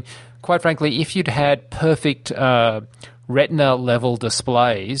unbelievable. I mean, quite frankly, if you'd had perfect retina level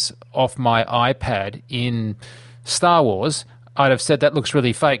displays off my iPad in Star Wars, I'd have said that looks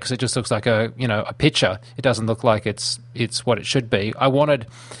really fake because it just looks like a picture. It doesn't look like it's what it should be. I wanted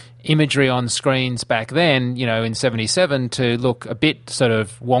imagery on screens back then, in 77 to look a bit sort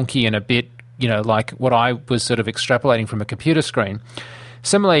of wonky and a bit, like what I was sort of extrapolating from a computer screen.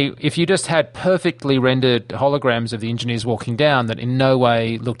 Similarly, if you just had perfectly rendered holograms of the engineers walking down that in no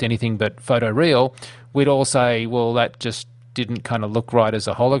way looked anything but photoreal, we'd all say, well, that just didn't kind of look right as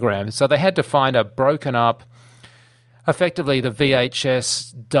a hologram. So they had to find a broken up, effectively the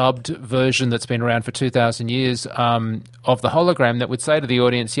VHS dubbed version that's been around for 2,000 years of the hologram that would say to the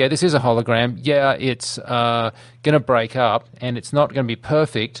audience, yeah, this is a hologram. Yeah, it's going to break up and it's not going to be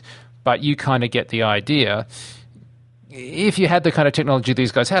perfect, but you kind of get the idea. If you had the kind of technology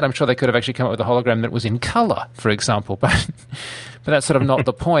these guys had, I'm sure they could have actually come up with a hologram that was in color, for example, but that's sort of not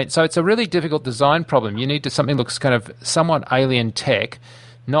the point. So it's a really difficult design problem. You need something that looks kind of somewhat alien tech,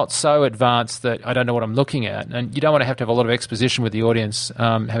 not so advanced that I don't know what I'm looking at. And you don't want to have a lot of exposition with the audience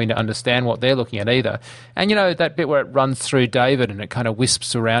having to understand what they're looking at either. And, that bit where it runs through David and it kind of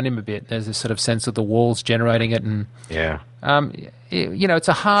wisps around him a bit, there's this sort of sense of the walls generating it. And yeah, it's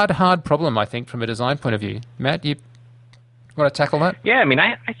a hard problem, I think, from a design point of view. Matt, you want to tackle that? Yeah, I mean,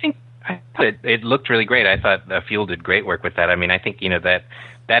 I think it looked really great. I thought Fuel did great work with that. I mean, I think, that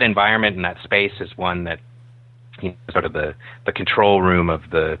environment and that space is one that, sort of the control room of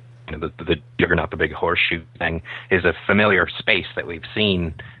the the juggernaut, the big horseshoe thing, is a familiar space that we've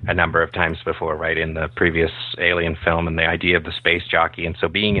seen a number of times before, right, in the previous Alien film, and the idea of the space jockey. And so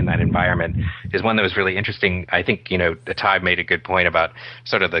being in that environment is one that was really interesting. I think, Ty made a good point about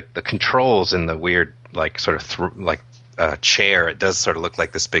sort of the controls in the weird, like, sort of chair. It does sort of look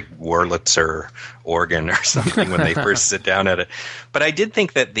like this big Wurlitzer organ or something when they first sit down at it. But I did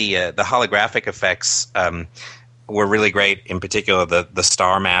think that the holographic effects were really great, in particular the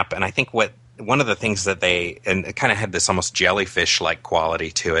star map. And I think one of the things that and it kind of had this almost jellyfish-like quality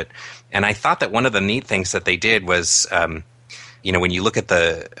to it. And I thought that one of the neat things that they did was, when you look at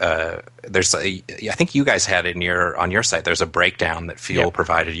I think you guys had it on your site, there's a breakdown that Fuel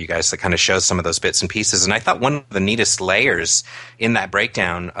provided you guys that kind of shows some of those bits and pieces. And I thought one of the neatest layers in that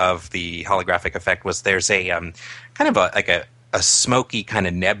breakdown of the holographic effect was there's a kind of a smoky kind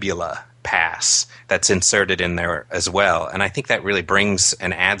of nebula pass that's inserted in there as well. And I think that really brings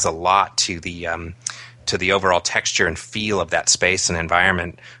and adds a lot to the overall texture and feel of that space and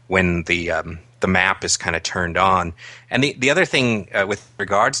environment when the map is kind of turned on. And the other thing with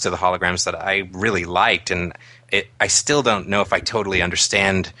regards to the holograms that I really liked, and I still don't know if I totally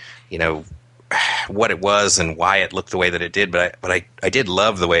understand, what it was and why it looked the way that it did, but I did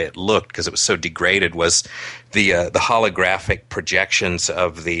love the way it looked because it was so degraded, was the holographic projections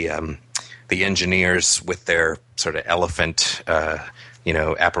of the engineers with their sort of elephant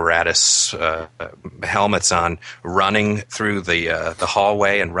apparatus helmets on, running through the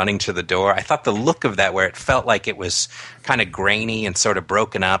hallway and running to the door. I thought the look of that, where it felt like it was kind of grainy and sort of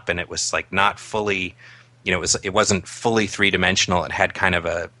broken up, and it was like not fully, it wasn't fully three-dimensional. It had kind of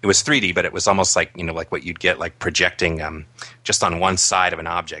it was 3D, but it was almost like, like what you'd get like projecting just on one side of an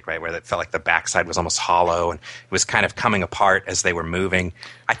object, right, where it felt like the backside was almost hollow, and it was kind of coming apart as they were moving.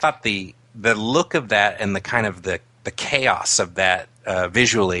 I thought the look of that and the kind of the chaos of that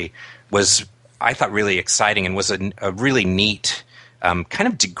visually was, I thought, really exciting, and was a really neat kind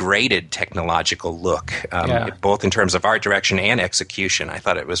of degraded technological look, both in terms of art direction and execution. I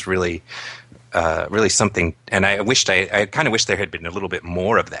thought it was really something, and I kind of wished there had been a little bit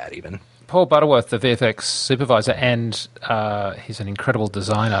more of that even. Paul Butterworth, the VFX supervisor, and he's an incredible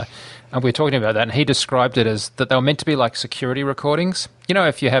designer, and we were talking about that, and he described it as that they were meant to be like security recordings.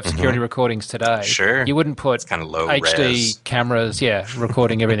 If you have security recordings today, sure, you wouldn't put kind of low HD res cameras,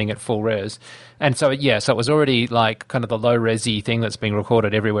 recording everything at full res. And so, so it was already like kind of the low-resi thing that's being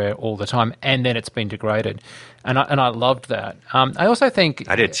recorded everywhere all the time, and then it's been degraded. And I loved that. I also think...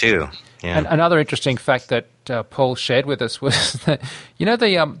 I did too, yeah. And another interesting fact that Paul shared with us was that,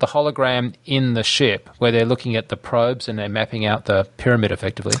 the hologram in the ship, where they're looking at the probes and they're mapping out the pyramid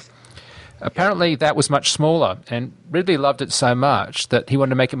effectively. Apparently that was much smaller, and Ridley loved it so much that he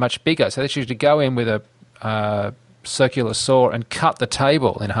wanted to make it much bigger. So they used to go in with a circular saw and cut the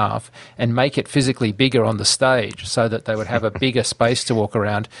table in half and make it physically bigger on the stage so that they would have a bigger space to walk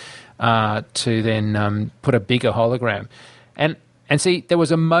around to then put a bigger hologram. And see, there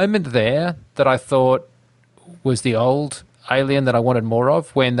was a moment there that I thought was the old Alien that I wanted more of,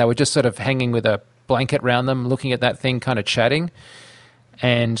 when they were just sort of hanging with a blanket around them, looking at that thing, kind of chatting.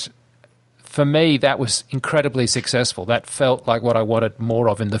 And for me, that was incredibly successful. That felt like what I wanted more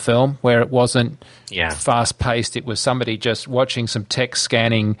of in the film, where it wasn't fast-paced. It was somebody just watching some text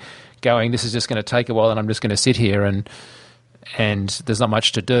scanning, going, this is just going to take a while and I'm just going to sit here and there's not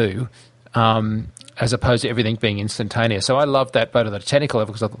much to do, as opposed to everything being instantaneous. So I loved that both at the technical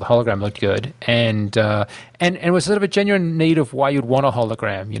level, because I thought the hologram looked good, and it was sort of a genuine need of why you'd want a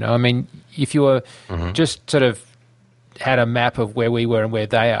hologram. I mean, if you were just sort of had a map of where we were and where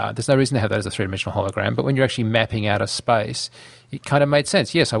they are, there's no reason to have that as a three-dimensional hologram. But when you're actually mapping out a space, it kind of made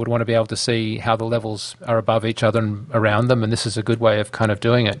sense. Yes, I would want to be able to see how the levels are above each other and around them, and this is a good way of kind of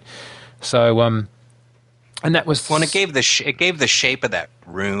doing it. So, and that was... Well, it gave the shape of that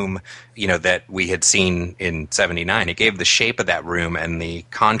room, that we had seen in 79. It gave the shape of that room and the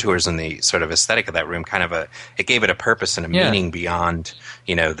contours and the sort of aesthetic of that room it gave it a purpose and a meaning beyond,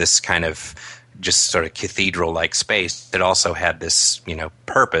 this kind of just sort of cathedral-like space. It also had this,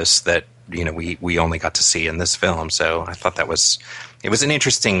 purpose that, we only got to see in this film. So I thought it was an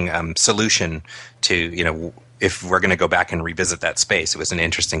interesting solution to, if we're going to go back and revisit that space, it was an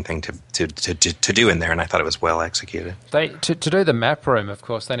interesting thing to do in there, and I thought it was well executed. To do the map room, of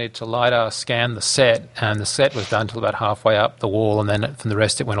course, they need to LiDAR scan the set, and the set was done till about halfway up the wall, and then from the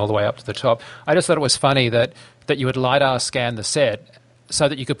rest it went all the way up to the top. I just thought it was funny that you would LiDAR scan the set so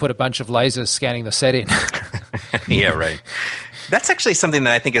that you could put a bunch of lasers scanning the set in. Yeah, right. That's actually something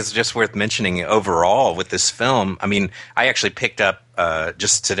that I think is just worth mentioning overall with this film. I mean, I actually picked up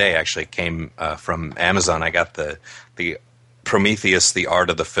just today. Actually, came from Amazon. I got the Prometheus, The Art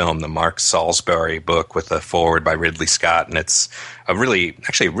of the Film, the Mark Salisbury book with a foreword by Ridley Scott. And it's a really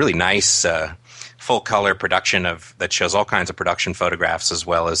nice full-color production that shows all kinds of production photographs as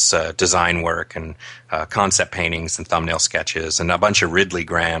well as design work and concept paintings and thumbnail sketches and a bunch of Ridley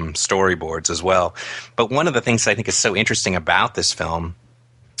Graham storyboards as well. But one of the things I think is so interesting about this film,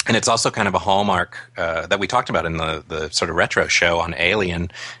 and it's also kind of a hallmark that we talked about in the sort of retro show on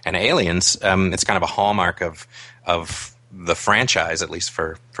Alien and Aliens. It's kind of a hallmark of the franchise, at least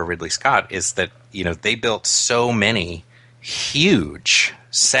for Ridley Scott, is that they built so many huge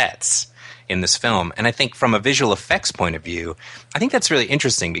sets in this film. And I think from a visual effects point of view, I think that's really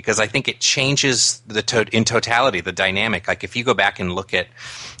interesting because I think it changes in totality the dynamic. Like if you go back and look at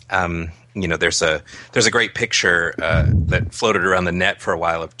there's a great picture that floated around the net for a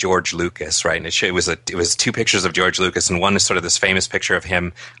while of George Lucas, right? And it was two pictures of George Lucas, and one is sort of this famous picture of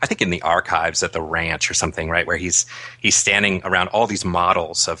him, I think in the archives at the ranch or something, right, where he's standing around all these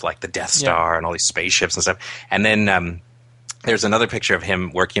models of like the Death Star and all these spaceships and stuff. And then there's another picture of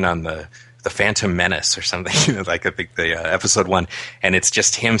him working on the Phantom Menace or something, like I think the episode 1, and it's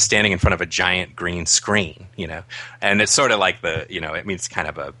just him standing in front of a giant green screen, and it's sort of like it's kind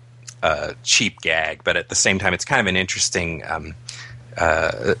of a cheap gag, but at the same time, it's kind of an interesting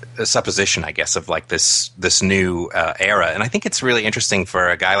supposition, I guess, of like this new era. And I think it's really interesting for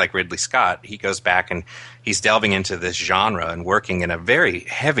a guy like Ridley Scott. He goes back and he's delving into this genre and working in a very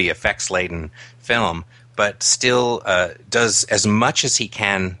heavy effects-laden film, but still does as much as he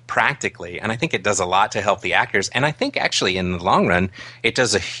can practically. And I think it does a lot to help the actors. And I think actually in the long run, it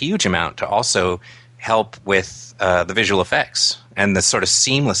does a huge amount to also help with the visual effects and the sort of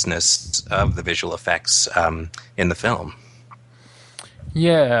seamlessness of the visual effects in the film.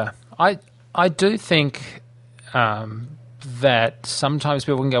 Yeah, I do think that sometimes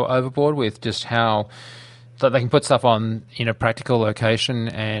people can go overboard with just how that they can put stuff on in a practical location,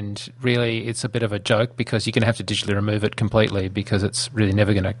 and really it's a bit of a joke because you're going to have to digitally remove it completely because it's really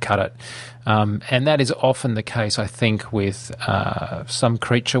never going to cut it. And that is often the case, I think, with some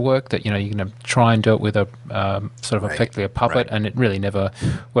creature work that, you're going to try and do it with a sort of effectively a puppet, and it really never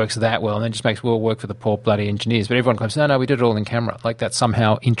works that well, and then just makes more work for the poor bloody engineers. But everyone claims, no, we did it all in camera. Like that's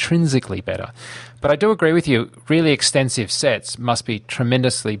somehow intrinsically better. But I do agree with you, really extensive sets must be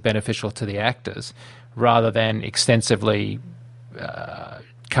tremendously beneficial to the actors, rather than extensively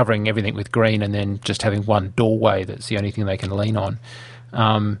covering everything with green and then just having one doorway that's the only thing they can lean on.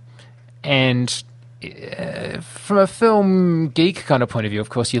 And from a film geek kind of point of view, of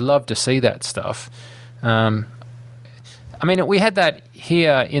course, you love to see that stuff. I mean, we had that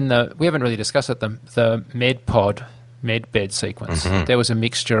here we haven't really discussed it, the med bed sequence. Mm-hmm. There was a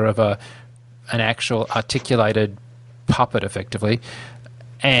mixture of an actual articulated puppet, effectively,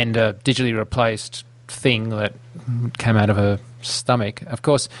 and a digitally replaced thing that came out of her stomach. Of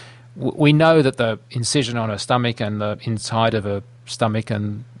course, we know that the incision on her stomach and the inside of her stomach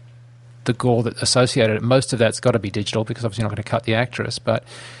and the gore that associated it, most of that's got to be digital because obviously you're not going to cut the actress. But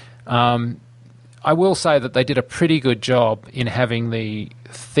I will say that they did a pretty good job in having the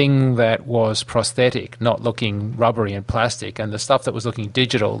thing that was prosthetic not looking rubbery and plastic, and the stuff that was looking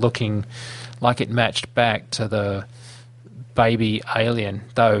digital looking like it matched back to the baby alien,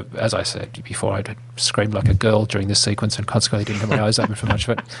 though, as I said before, I screamed like a girl during this sequence and consequently didn't have my eyes open for much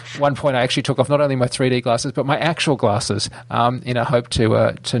of it. At one point, I actually took off not only my 3D glasses, but my actual glasses in a hope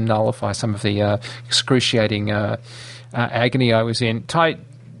to nullify some of the excruciating agony I was in. Ty, do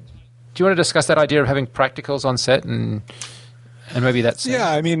you want to discuss that idea of having practicals on set and maybe that's... Yeah,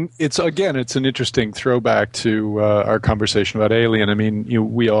 I mean, it's an interesting throwback to our conversation about Alien. I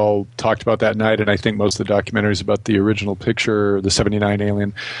mean, we all talked about that night, and I think most of the documentaries about the original picture, the 79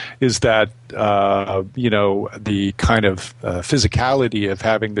 Alien, is that, the kind of physicality of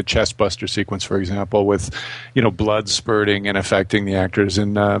having the chest buster sequence, for example, with, blood spurting and affecting the actors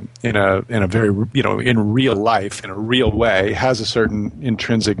in a very, in real life, in a real way, has a certain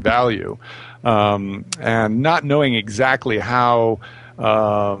intrinsic value. And not knowing exactly how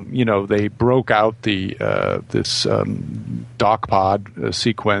they broke out this dock pod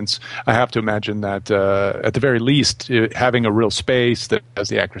sequence, I have to imagine that at the very least, having a real space that has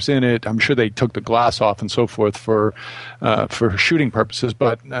the actress in it, I'm sure they took the glass off and so forth for shooting purposes.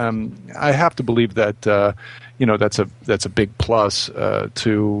 But I have to believe that that's a big plus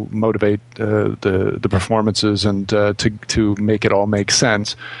to motivate the performances and to make it all make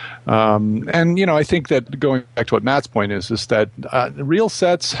sense. I think that going back to what Matt's point is that real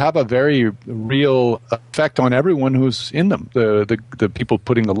sets have a very real effect on everyone who's in them. The people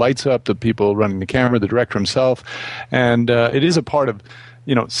putting the lights up, the people running the camera, the director himself, and it is a part of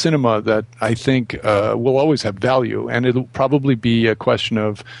cinema that I think will always have value, and it'll probably be a question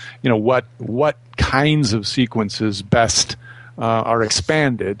of, what kinds of sequences best are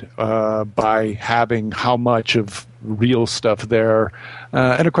expanded by having how much of real stuff there.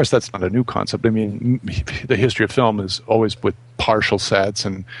 And of course, that's not a new concept. I mean, the history of film is always with partial sets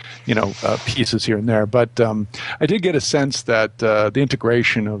and, pieces here and there. But I did get a sense that the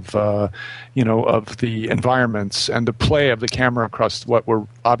integration of the environments and the play of the camera across what were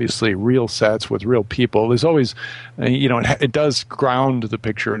obviously real sets with real people is always, it does ground the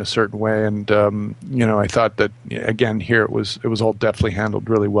picture in a certain way. And, I thought that, again, here it was all deftly handled,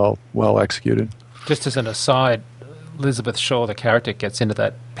 really well executed. Just as an aside, Elizabeth Shaw, the character, gets into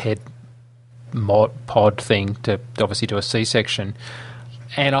that pod thing to obviously do a C-section,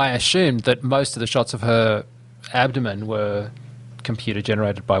 and I assumed that most of the shots of her abdomen were computer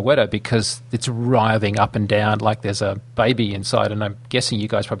generated by Weta because it's writhing up and down like there's a baby inside, and I'm guessing you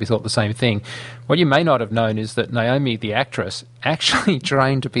guys probably thought the same thing. What you may not have known is that Naomi, the actress, actually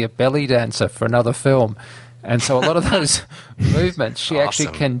trained to be a belly dancer for another film. And so a lot of those movements she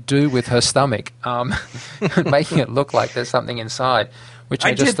actually can do with her stomach, making it look like there's something inside, which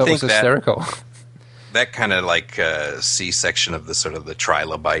I just thought was hysterical. That kind of like C-section of the sort of the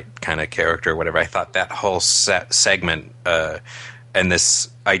trilobite kind of character or whatever, I thought that whole segment and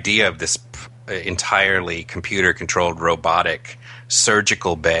this idea of this entirely computer-controlled robotic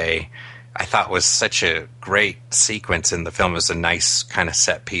surgical bay, I thought was such a great sequence in the film. It was a nice kind of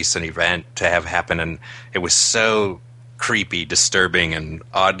set piece, an event to have happen, and it was so creepy, disturbing, and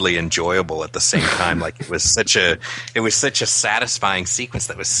oddly enjoyable at the same time. Like it was such a satisfying sequence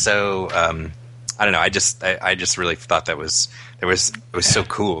that was so I don't know. I just really thought it was so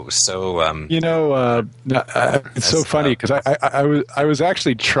cool. It was so it's so funny because I was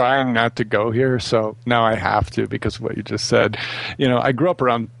actually trying not to go here, so now I have to because of what you just said. I grew up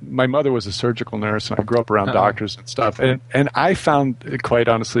around. My mother was a surgical nurse, and I grew up around doctors and stuff. And I found, quite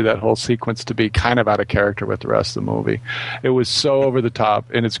honestly, that whole sequence to be kind of out of character with the rest of the movie. It was so over the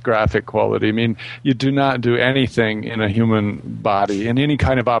top in its graphic quality. I mean, you do not do anything in a human body in any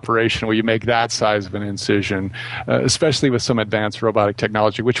kind of operation where you make that size of an incision, especially with some advanced robotic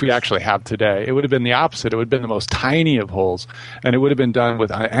technology, which we actually have today. It would have been the opposite. It would have been the most tiny of holes, and it would have been done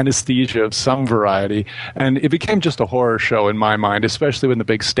with anesthesia of some variety. And it became just a horror show in my mind, especially when the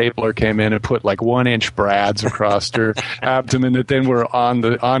big stapler came in and put like 1-inch brads across her abdomen that then were on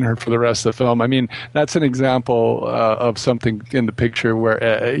her for the rest of the film. I mean, that's an example of something in the picture where,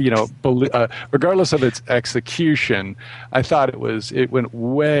 regardless of its execution, I thought it went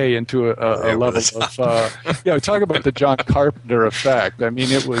way into a level of, talk about the John Carpenter effect. I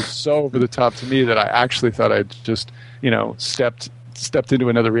mean, it was so over the top to me that I actually thought I'd just, stepped into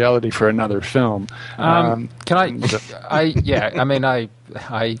another reality for another film. I'm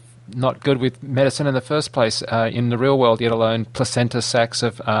not good with medicine in the first place in the real world, yet alone placenta sacs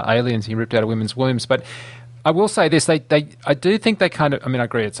of aliens he ripped out of women's wombs. But I will say this, I do think they kind of, I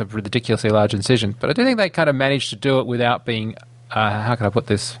agree it's a ridiculously large incision, but I do think they kind of managed to do it without being, how can I put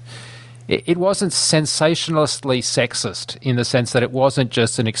this? It wasn't sensationalistly sexist in the sense that it wasn't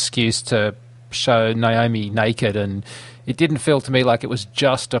just an excuse to show Naomi naked, and it didn't feel to me like it was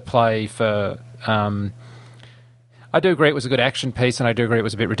just a play for... I do agree it was a good action piece, and I do agree it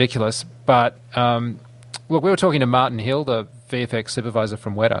was a bit ridiculous, but we were talking to Martin Hill, the VFX supervisor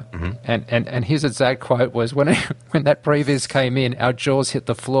from Weta, and his exact quote was, when that previs came in, our jaws hit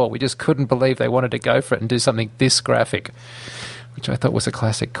the floor. We just couldn't believe they wanted to go for it and do something this graphic, which I thought was a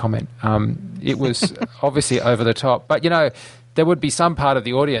classic comment. It was obviously over the top. But, there would be some part of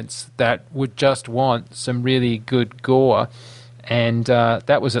the audience that would just want some really good gore, and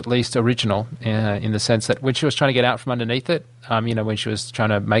that was at least original in the sense that when she was trying to get out from underneath it, when she was trying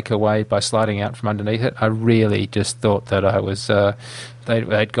to make her way by sliding out from underneath it, I really just thought that I was...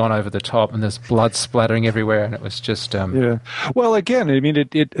 They'd gone over the top, and there's blood splattering everywhere, and it was just... Yeah. Well, again,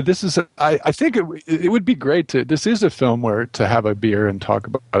 this is... I think it would be great to... This is a film where to have a beer and talk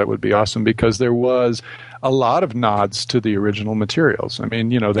about it would be awesome, because there was a lot of nods to the original materials.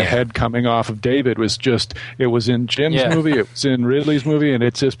 The head coming off of David was just... It was in Jim's movie, it was in Ridley's movie, and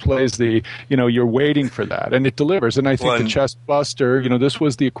it just plays the... you're waiting for that, and it delivers. And I think the chest buster, this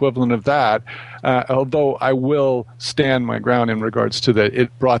was the equivalent of that, although I will stand my ground in regards to that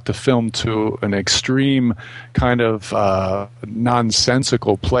it brought the film to an extreme kind of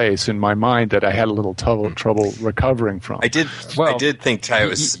nonsensical place in my mind that I had a little trouble recovering from. I did think, Ty, it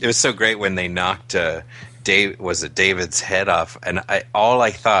was so great when they knocked David's head off, and all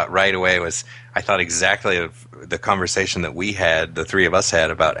I thought right away was, I thought exactly of the conversation that we had, the three of us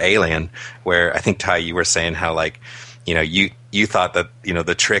had about Alien, where I think, Ty, you were saying how, like, you thought that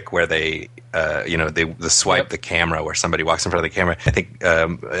the trick where they they swipe the camera where somebody walks in front of the camera. I think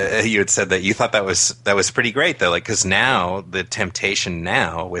you had said that you thought that was pretty great though, like because now the temptation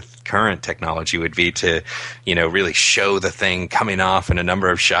now with current technology would be to really show the thing coming off in a number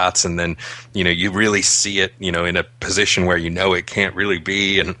of shots, and then you really see it in a position where it can't really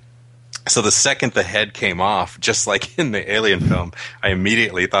be. And so the second the head came off, just like in the Alien film, I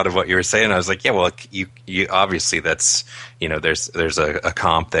immediately thought of what you were saying. I was like, yeah, well, you obviously that's there's a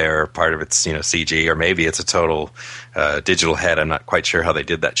comp there. Part of it's CG, or maybe it's a total digital head. I'm not quite sure how they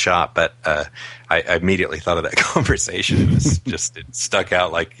did that shot, but I immediately thought of that conversation. It was just it stuck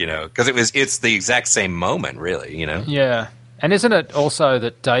out like because it's the exact same moment, really. Yeah, and isn't it also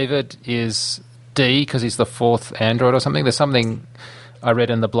that David is D because he's the fourth android or something? There's something I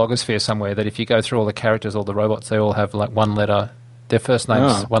read in the blogosphere somewhere that if you go through all the characters, all the robots, they all have like one letter. Their first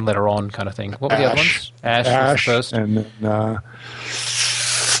name's one letter on kind of thing. What were the other ones? Ash was the first. And then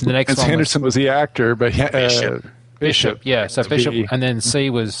the next one Henderson was the actor, but Bishop. Yeah, so Bishop, and then C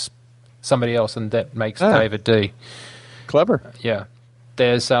was somebody else, and that makes David D. Clever. Yeah.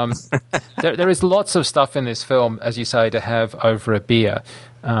 There's there is lots of stuff in this film, as you say, to have over a beer.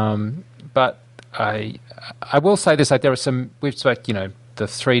 But I will say this: like there are some. We've spoke, the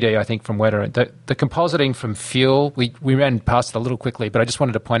 3D. I think from Wetter, the compositing from Fuel. We ran past it a little quickly, but I just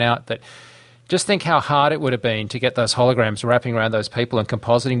wanted to point out that just think how hard it would have been to get those holograms wrapping around those people and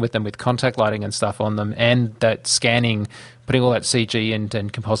compositing with them with contact lighting and stuff on them, and that scanning, putting all that CG in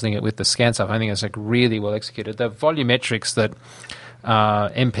and compositing it with the scan stuff. I think it's like really well executed. The volumetrics that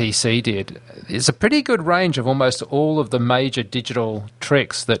MPC did is a pretty good range of almost all of the major digital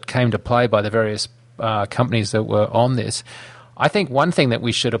tricks that came to play by the various companies that were on this. I think one thing that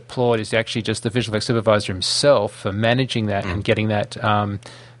we should applaud is actually just the visual effects supervisor himself for managing that and getting that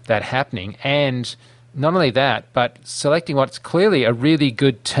that happening, and not only that, but selecting what's clearly a really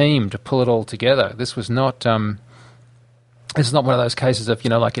good team to pull it all together. This was not it's not one of those cases of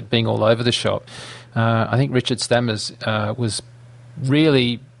like it being all over the shop. I think Richard Stammers was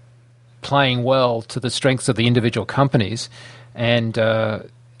really playing well to the strengths of the individual companies, and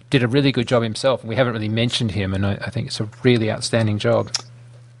did a really good job himself. And we haven't really mentioned him, and I think it's a really outstanding job.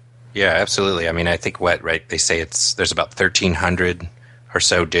 Yeah, absolutely. I mean, I think they say there's about 1,300 or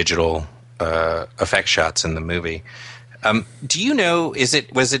so digital effect shots in the movie. Do you know? Was it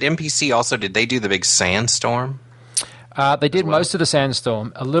MPC also? Did they do the big sandstorm? They did most of the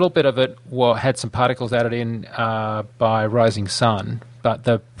sandstorm. A little bit of it had some particles added in by Rising Sun, but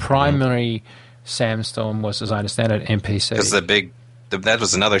the primary sandstorm was, as I understand it, MPC. Because that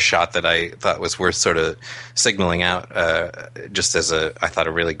was another shot that I thought was worth sort of signaling out, just as I thought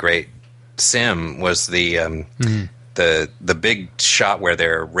a really great sim was the big shot where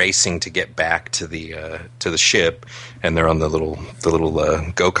they're racing to get back to the ship, and they're on the little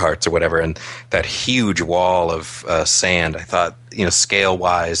go-karts or whatever, and that huge wall of sand. I thought scale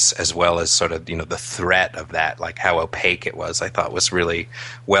wise, as well as sort of the threat of that, like how opaque it was, I thought was really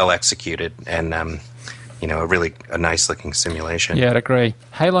well executed, and a nice looking simulation. Yeah, I'd agree.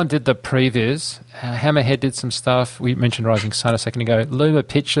 Halon did the previews. Hammerhead did some stuff. We mentioned Rising Sun a second ago. Luma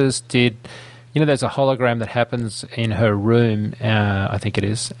Pictures did. There's a hologram that happens in her room, I think it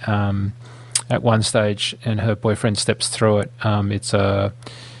is, at one stage, and her boyfriend steps through it.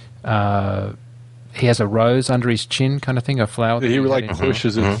 He has a rose under his chin kind of thing, a flower. He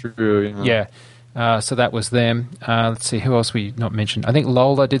pushes it through. Yeah. So that was them. Let's see, who else we not mentioned? I think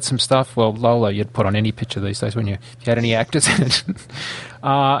Lola did some stuff. Well, Lola you'd put on any picture these days, wouldn't you? If you had any actors in it.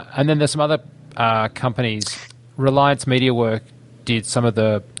 And then there's some other companies. Reliance Media Work did some of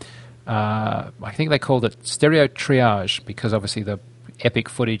the... I think they called it stereo triage, because obviously the epic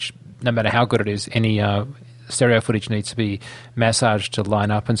footage, no matter how good it is, any stereo footage needs to be massaged to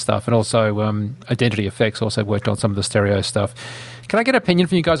line up and stuff. And also Identity Effects also worked on some of the stereo stuff. Can I get an opinion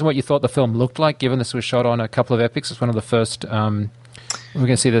from you guys on what you thought the film looked like, given this was shot on a couple of epics? It's one of the first... we're going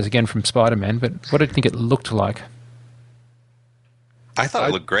to see this again from Spider-Man, but what did you think it looked like? I thought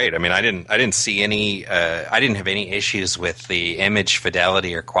it looked great. I mean, I didn't see any. I didn't have any issues with the image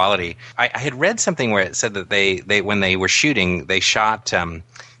fidelity or quality. I had read something where it said that they when they were shooting, they shot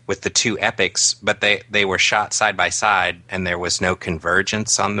with the two epics, but they were shot side by side, and there was no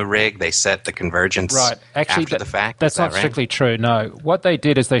convergence on the rig. They set the convergence after the fact. That's not strictly true. No, what they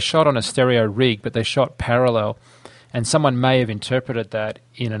did is they shot on a stereo rig, but they shot parallel. And someone may have interpreted that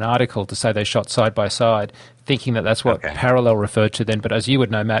in an article to say they shot side by side, thinking that that's what parallel referred to then. But as you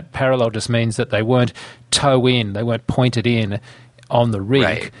would know, Matt, parallel just means that they weren't toe in, they weren't pointed in on the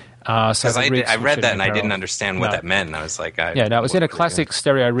rig. Because I read that and I didn't understand what that meant. And I was like, it was in a classic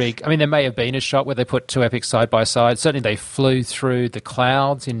stereo rig. I mean, there may have been a shot where they put two epics side by side. Certainly, they flew through the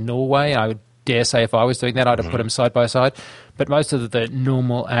clouds in Norway. I would dare say if I was doing that, I'd have put them side by side. But most of the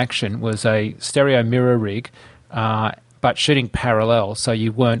normal action was a stereo mirror rig, but shooting parallel. So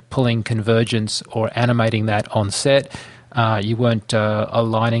you weren't pulling convergence or animating that on set. You weren't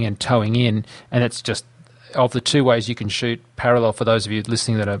aligning and towing in. And it's just, of the two ways you can shoot parallel, for those of you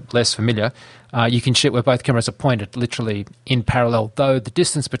listening that are less familiar, you can shoot where both cameras are pointed literally in parallel, though the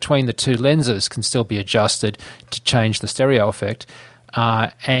distance between the two lenses can still be adjusted to change the stereo effect.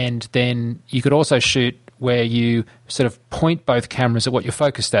 And then you could also shoot where you sort of point both cameras at what you're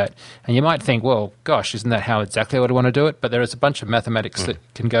focused at. And you might think, well, gosh, isn't that how exactly I would want to do it? But there is a bunch of mathematics that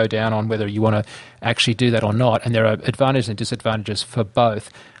can go down on whether you want to actually do that or not. And there are advantages and disadvantages for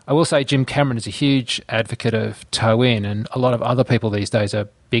both. I will say Jim Cameron is a huge advocate of toe-in, and a lot of other people these days are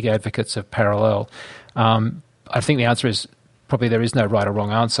big advocates of parallel. I think the answer is probably there is no right or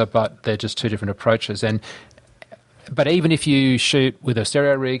wrong answer, but they're just two different approaches. But even if you shoot with a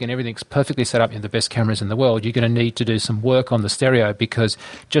stereo rig and everything's perfectly set up in the best cameras in the world, you're going to need to do some work on the stereo because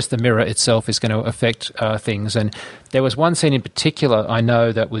just the mirror itself is going to affect things. And there was one scene in particular I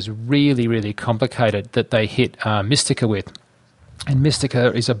know that was really, really complicated that they hit Mystica with. And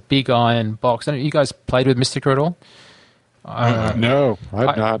Mystica is a big iron box. You guys played with Mystica at all? No,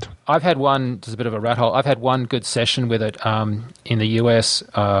 I've not. I've had one, just a bit of a rat hole, I've had one good session with it in the US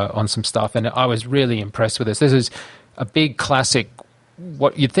on some stuff, and I was really impressed with this. This is a big classic,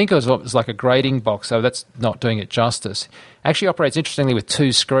 what you'd think of as like a grading box, so that's not doing it justice. Actually operates interestingly with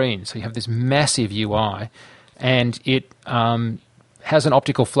two screens. So you have this massive UI, and it has an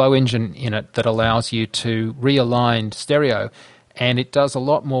optical flow engine in it that allows you to realign stereo, and it does a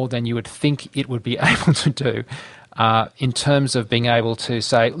lot more than you would think it would be able to do. In terms of being able to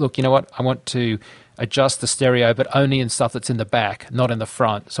say, look, you know what, I want to adjust the stereo, but only in stuff that's in the back, not in the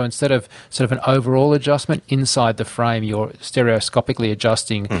front. So instead of sort of an overall adjustment inside the frame, you're stereoscopically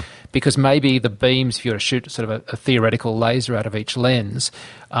adjusting because maybe the beams, if you were to shoot sort of a theoretical laser out of each lens,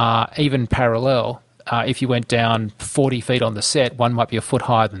 even parallel, if you went down 40 feet on the set, one might be a foot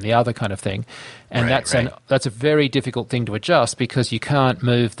higher than the other kind of thing. And that's a very difficult thing to adjust because you can't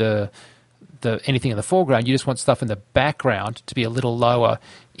move anything in the foreground. You just want stuff in the background to be a little lower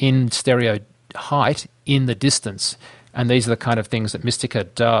in stereo height in the distance. And these are the kind of things that Mystica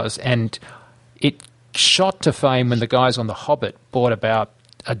does. And it shot to fame when the guys on The Hobbit bought about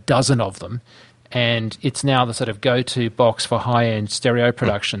a dozen of them. And it's now the sort of go-to box for high-end stereo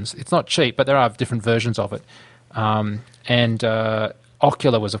productions. It's not cheap, but there are different versions of it. And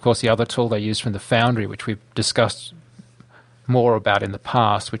Ocular was, of course, the other tool they used from the Foundry, which we've discussed more about in the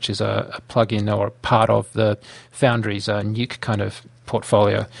past, which is a plug-in or a part of the Foundry's Nuke kind of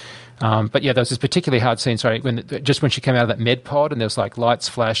portfolio. But yeah, there was this particularly hard scene, when she came out of that med pod and there's like lights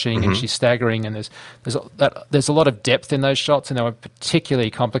flashing and she's staggering, and there's a lot of depth in those shots, and they were particularly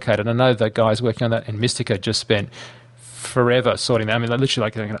complicated. I know the guys working on that in Mystica just spent forever sorting that. I mean, literally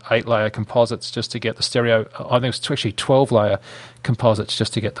like 8-layer composites just to get the stereo. I think it was actually 12-layer composites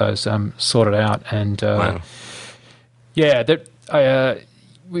just to get those sorted out. And wow. Yeah,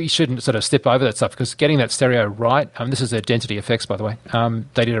 we shouldn't sort of step over that stuff because getting that stereo right, this is Identity Effects, by the way,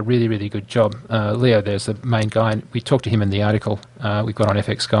 they did a really, really good job. Leo, there's the main guy, and we talked to him in the article we've got on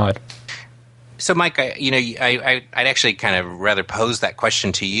FX Guide. So, Mike, I'd actually kind of rather pose that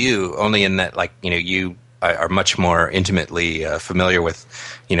question to you, only in that, you are much more intimately familiar with,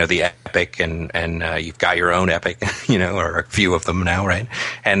 the epic, and you've got your own epic, or a few of them now, right?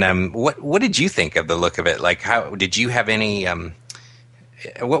 And what did you think of the look of it? Like, how did you have any?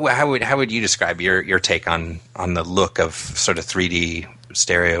 How would you describe your take on the look of sort of 3D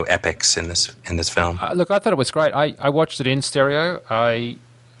stereo epics in this film? Look, I thought it was great. I watched it in stereo. I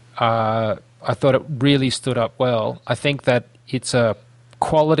thought it really stood up well. I think that it's a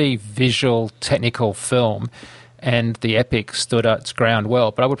quality visual technical film, and the epic stood its ground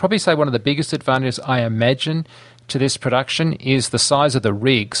well. But I would probably say one of the biggest advantages I imagine to this production is the size of the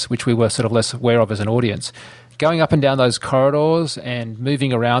rigs, which we were sort of less aware of as an audience. Going up and down those corridors and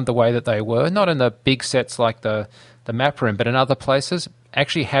moving around the way that they were, not in the big sets like the map room, but in other places,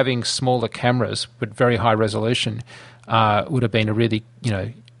 actually having smaller cameras with very high resolution would have been a really,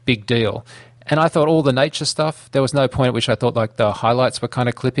 big deal. And I thought all the nature stuff, there was no point at which I thought like the highlights were kind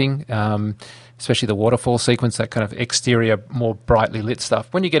of clipping, especially the waterfall sequence, that kind of exterior, more brightly lit stuff.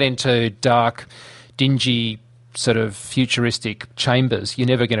 When you get into dark, dingy, sort of futuristic chambers, you're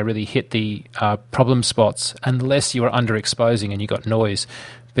never going to really hit the problem spots unless you are underexposing and you got noise.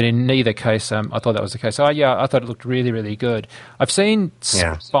 But in neither case, I thought that was the case. So, I thought it looked really, really good. I've seen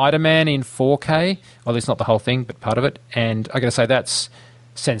Spider-Man in 4K, or at least not the whole thing, but part of it, and I got to say that's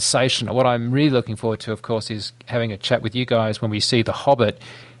sensational. What I'm really looking forward to, of course, is having a chat with you guys when we see The Hobbit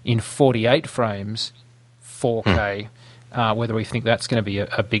in 48 frames, 4K, whether we think that's going to be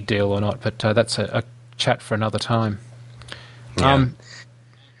a big deal or not. But that's a chat for another time. Yeah.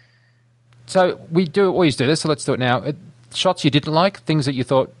 So we always do this, so let's do it now. Shots you didn't like, things that you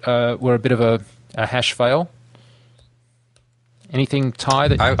thought were a bit of a hash fail. Anything, Ty,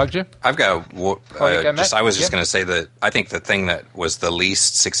 that bugged you? I've got I was just going to say that I think the thing that was the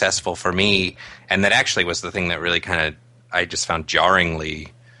least successful for me, and that actually was the thing that really kind of I just found jarringly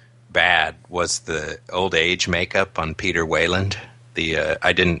bad, was the old age makeup on Peter Wayland.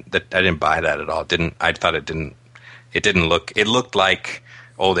 I didn't buy that at all. I thought it didn't look. It looked like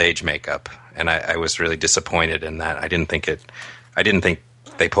old age makeup, and I was really disappointed in that. I didn't think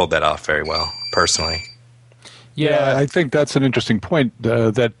they pulled that off very well, personally. Yeah, I think that's an interesting point,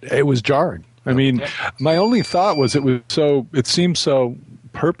 that it was jarring. I mean, my only thought was it seemed so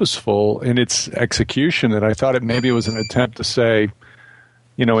purposeful in its execution that I thought maybe it was an attempt to say,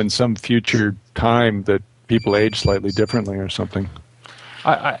 in some future time that people age slightly differently or something.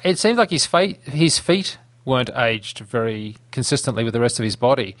 It seems like his feet weren't aged very consistently with the rest of his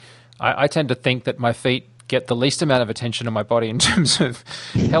body. I tend to think that my feet get the least amount of attention in my body in terms of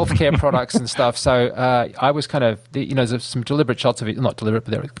healthcare products and stuff. So I was kind of, there's some deliberate shots of it, not deliberate,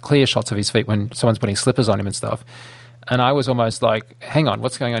 but there are clear shots of his feet when someone's putting slippers on him and stuff. And I was almost like, hang on,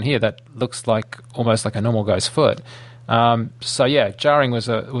 what's going on here? That looks like almost like a normal guy's foot. Jarring was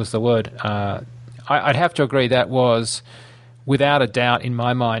the word. I'd have to agree that was, without a doubt in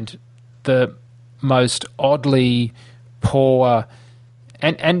my mind, the most oddly poor,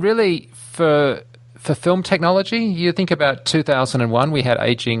 and really for film technology, you think about 2001, we had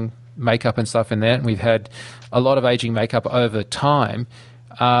aging makeup and stuff in there, and we've had a lot of aging makeup over time.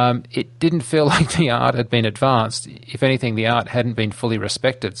 It didn't feel like the art had been advanced. If anything, the art hadn't been fully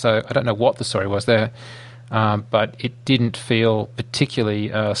respected. So I don't know what the story was there, but it didn't feel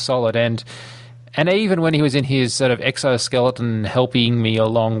particularly solid. And even when he was in his sort of exoskeleton helping me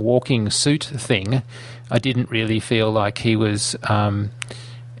along walking suit thing, I didn't really feel like he was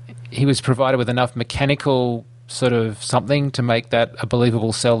provided with enough mechanical sort of something to make that a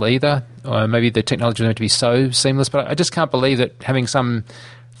believable cell either. Or maybe the technology was meant to be so seamless, but I just can't believe that having some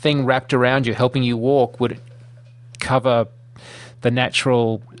thing wrapped around you helping you walk would cover the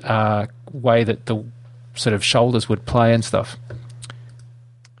natural way that the sort of shoulders would play and stuff.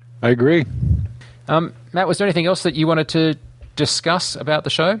 I agree. Matt, was there anything else that you wanted to discuss about the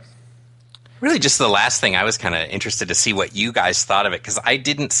show? Really, just the last thing, I was kind of interested to see what you guys thought of it, because I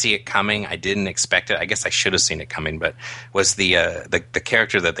didn't see it coming. I didn't expect it. I guess I should have seen it coming, but was the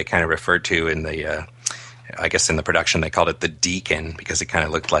character that they kind of referred to in the, I guess in the production they called it the deacon, because it kind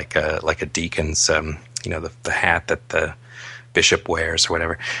of looked like a deacon's, the hat that the bishop wears or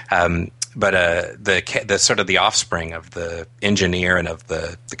whatever. But the sort of the offspring of the engineer and of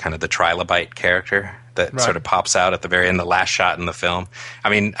the kind of the trilobite character that sort of pops out at the very end, the last shot in the film. I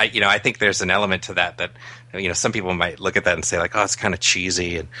mean, I think there's an element to that some people might look at that and say like, oh, it's kind of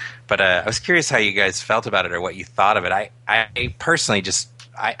cheesy. But I was curious how you guys felt about it or what you thought of it. I personally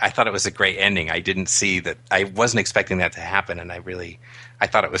I thought it was a great ending. I didn't see that. I wasn't expecting that to happen, and I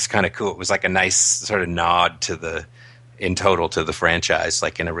thought it was kind of cool. It was like a nice sort of nod to in total to the franchise,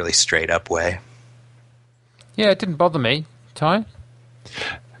 like in a really straight up way. Yeah, it didn't bother me. Ty?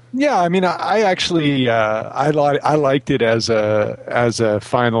 Yeah, I mean, I actually I liked it as a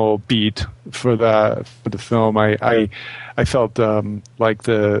final beat for the film. I felt like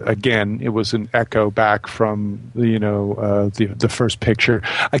it was an echo back from the first picture.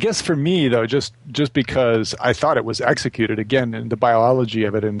 I guess for me though, just because I thought it was executed again, and the biology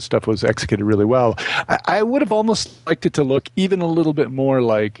of it and stuff was executed really well. I would have almost liked it to look even a little bit more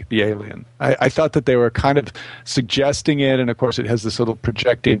like the Alien. I thought that they were kind of suggesting it, and of course it has this little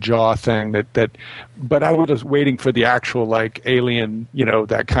projecting jaw thing that. But I was waiting for the actual like Alien,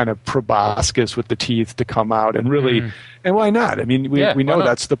 that kind of proboscis with the teeth to come out and really. Mm. And why not? I mean, we know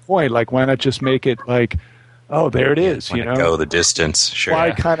that's the point. Like, why not just make it like, oh, there it is, Go the distance, sure. Why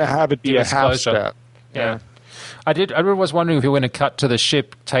kind of have it be a half step? Yeah. I was wondering if you were going to cut to the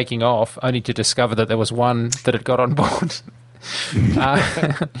ship taking off, only to discover that there was one that had got on board.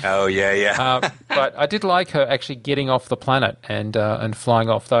 Oh, yeah. But I did like her actually getting off the planet and flying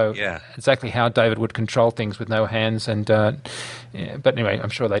off, though. Yeah. Exactly how David would control things with no hands. But anyway, I'm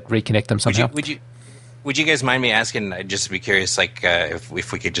sure they'd reconnect them somehow. Would you guys mind me asking, just to be curious, like if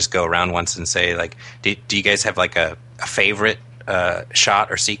we could just go around once and say, like, do you guys have like a favorite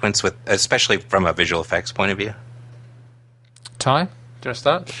shot or sequence, with, especially from a visual effects point of view? Ty, do you want to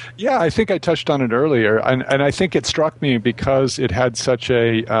start? Yeah, I think I touched on it earlier, and I think it struck me because it had such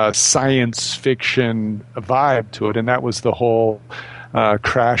a science fiction vibe to it, and that was the whole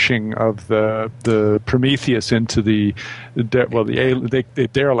crashing of the Prometheus into the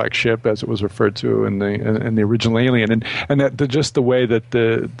derelict ship, as it was referred to in the original Alien, and that just the way that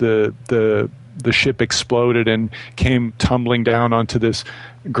the ship exploded and came tumbling down onto this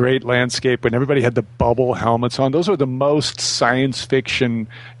great landscape, and everybody had the bubble helmets on. Those were the most science fiction,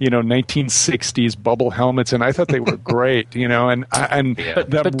 1960s bubble helmets, and I thought they were great,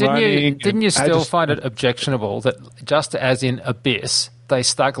 But didn't you still find it objectionable that just as in Abyss, they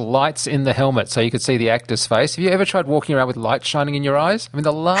stuck lights in the helmet so you could see the actor's face? Have you ever tried walking around with light shining in your eyes? I mean,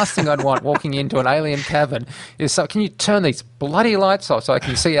 the last thing I'd want walking into an alien cabin is, can you turn these bloody lights off so I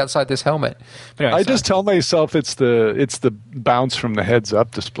can see outside this helmet? But anyway, just tell myself it's the bounce from the heads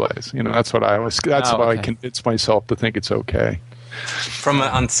up displays. That's what I always. That's why I convince myself to think it's okay.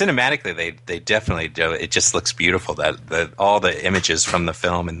 On cinematically, they definitely do. It just looks beautiful. That all the images from the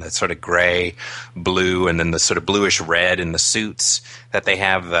film and the sort of gray, blue, and then the sort of bluish red in the suits that they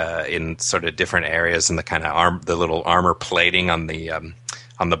have in sort of different areas, and the kind of the little armor plating on the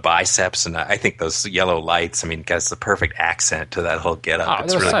biceps, and I think those yellow lights, gives the perfect accent to that whole getup.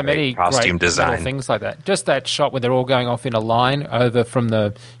 There were so many costume great design things like that. Just that shot where they're all going off in a line over from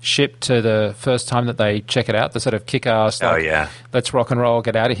the ship to the first time that they check it out, the sort of kick-ass, let's rock and roll,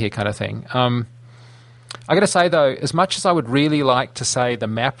 get out of here kind of thing. I got to say, though, as much as I would really like to say the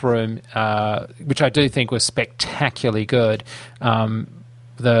map room, which I do think was spectacularly good, the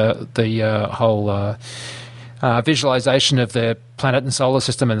whole visualization of the planet and solar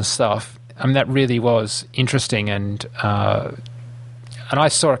system and stuff, that really was interesting, and I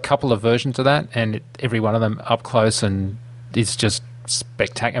saw a couple of versions of that, and every one of them up close, and it's just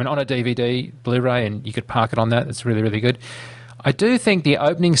spectacular. On a DVD, Blu-ray, and you could park it on that. It's really, really good. I do think the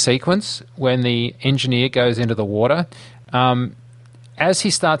opening sequence when the engineer goes into the water, as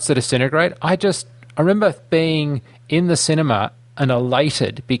he starts to disintegrate, I remember being in the cinema and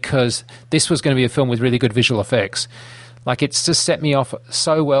elated because this was going to be a film with really good visual effects. Like, it's just set me off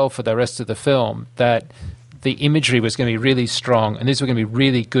so well for the rest of the film that the imagery was going to be really strong, and these were going to be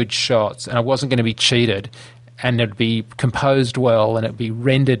really good shots, and I wasn't going to be cheated, and it'd be composed well, and it'd be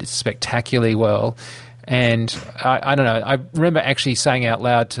rendered spectacularly well. And I don't know, I remember actually saying out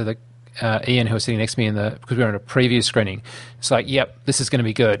loud to the Ian, who was sitting next to me because we were in a preview screening, it's like, yep, this is going to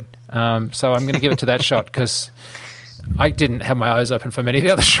be good. So I'm going to give it to that shot because I didn't have my eyes open for many of the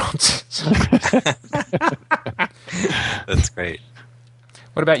other shots. That's great.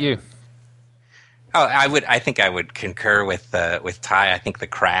 What about you? Oh, I think I would concur with Ty. I think the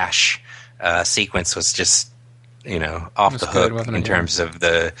crash sequence was just off the hook in terms of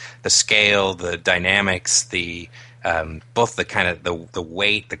the scale, the dynamics, the both the kind of the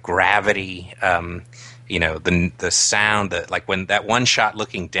weight, the gravity, the sound, like when that one shot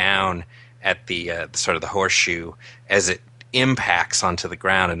looking down at the sort of the horseshoe as it impacts onto the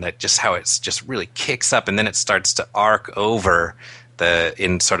ground, and that just how it's just really kicks up, and then it starts to arc over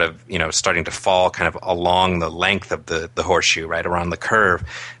starting to fall kind of along the length of the horseshoe, right around the curve.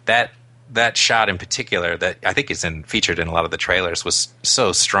 That shot in particular, that I think is featured in a lot of the trailers, was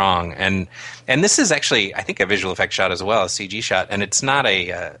so strong. And this is actually, I think, a visual effect shot as well, a CG shot. And it's not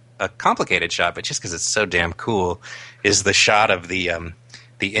a complicated shot, but just because it's so damn cool, is the shot of the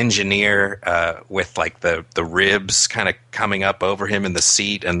engineer with like the ribs kind of coming up over him in the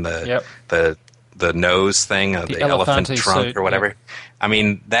seat, and the nose thing, the elephant trunk suit, or whatever. Yep. I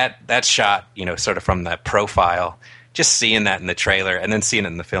mean, that shot, sort of from that profile, just seeing that in the trailer and then seeing it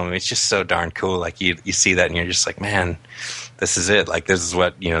in the film, it's just so darn cool. Like you see that and you're just like, man, this is it. Like, this is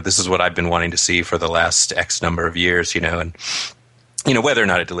what I've been wanting to see for the last X number of years, and whether or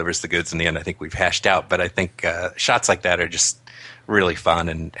not it delivers the goods in the end, I think we've hashed out. But I think shots like that are just really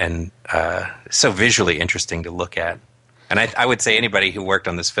fun and so visually interesting to look at. And I would say anybody who worked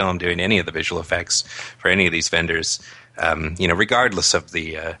on this film doing any of the visual effects for any of these vendors, regardless of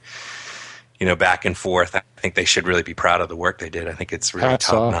the back and forth, I think they should really be proud of the work they did. I think it's really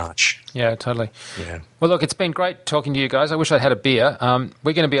top notch. Yeah, totally. Yeah. Well, look, it's been great talking to you guys. I wish I'd had a beer.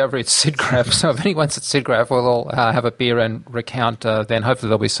 We're going to be over at SIDGRAPH, so if anyone's at SIDGRAPH, we'll all have a beer and recount. Then hopefully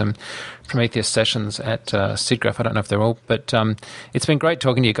there'll be some Prometheus sessions at SIDGRAPH. I don't know if they're all, but it's been great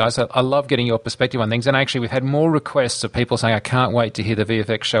talking to you guys. I love getting your perspective on things, and actually we've had more requests of people saying, I can't wait to hear the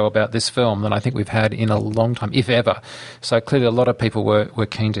VFX show about this film than I think we've had in a long time, if ever. So clearly a lot of people were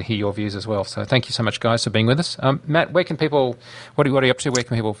keen to hear your views as well. So thank you so much, guys, for being with us. Matt, where can people, what are you up to? Where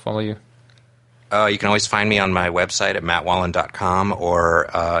can people follow you? You can always find me on my website at mattwallin.com, or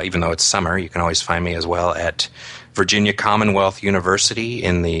even though it's summer, you can always find me as well at Virginia Commonwealth University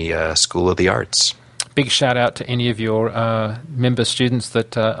in the School of the Arts. Big shout out to any of your member students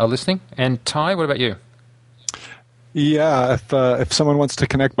that are listening. And Ty, what about you? Yeah, if someone wants to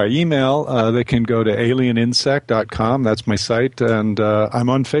connect by email, they can go to alieninsect.com. That's my site. And I'm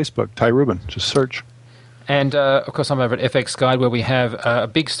on Facebook, TyRuben. Just search. And, of course, I'm over at FX Guide, where we have a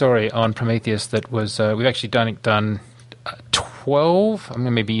big story on Prometheus that was... we've actually done 12,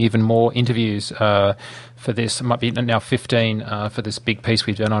 maybe even more interviews for this. It might be now 15 for this big piece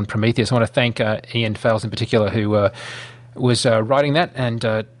we've done on Prometheus. I want to thank Ian Fowles in particular, who was writing that and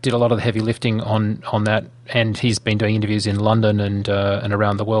did a lot of the heavy lifting on that. And he's been doing interviews in London and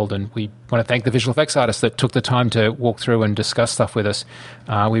around the world. And we want to thank the visual effects artists that took the time to walk through and discuss stuff with us.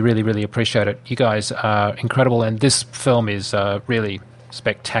 We really, really appreciate it. You guys are incredible, and this film is really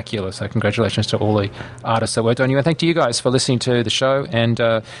spectacular. So congratulations to all the artists that worked on you. And thank you guys for listening to the show and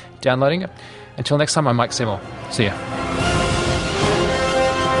downloading it. Until next time, I'm Mike Seymour. See ya.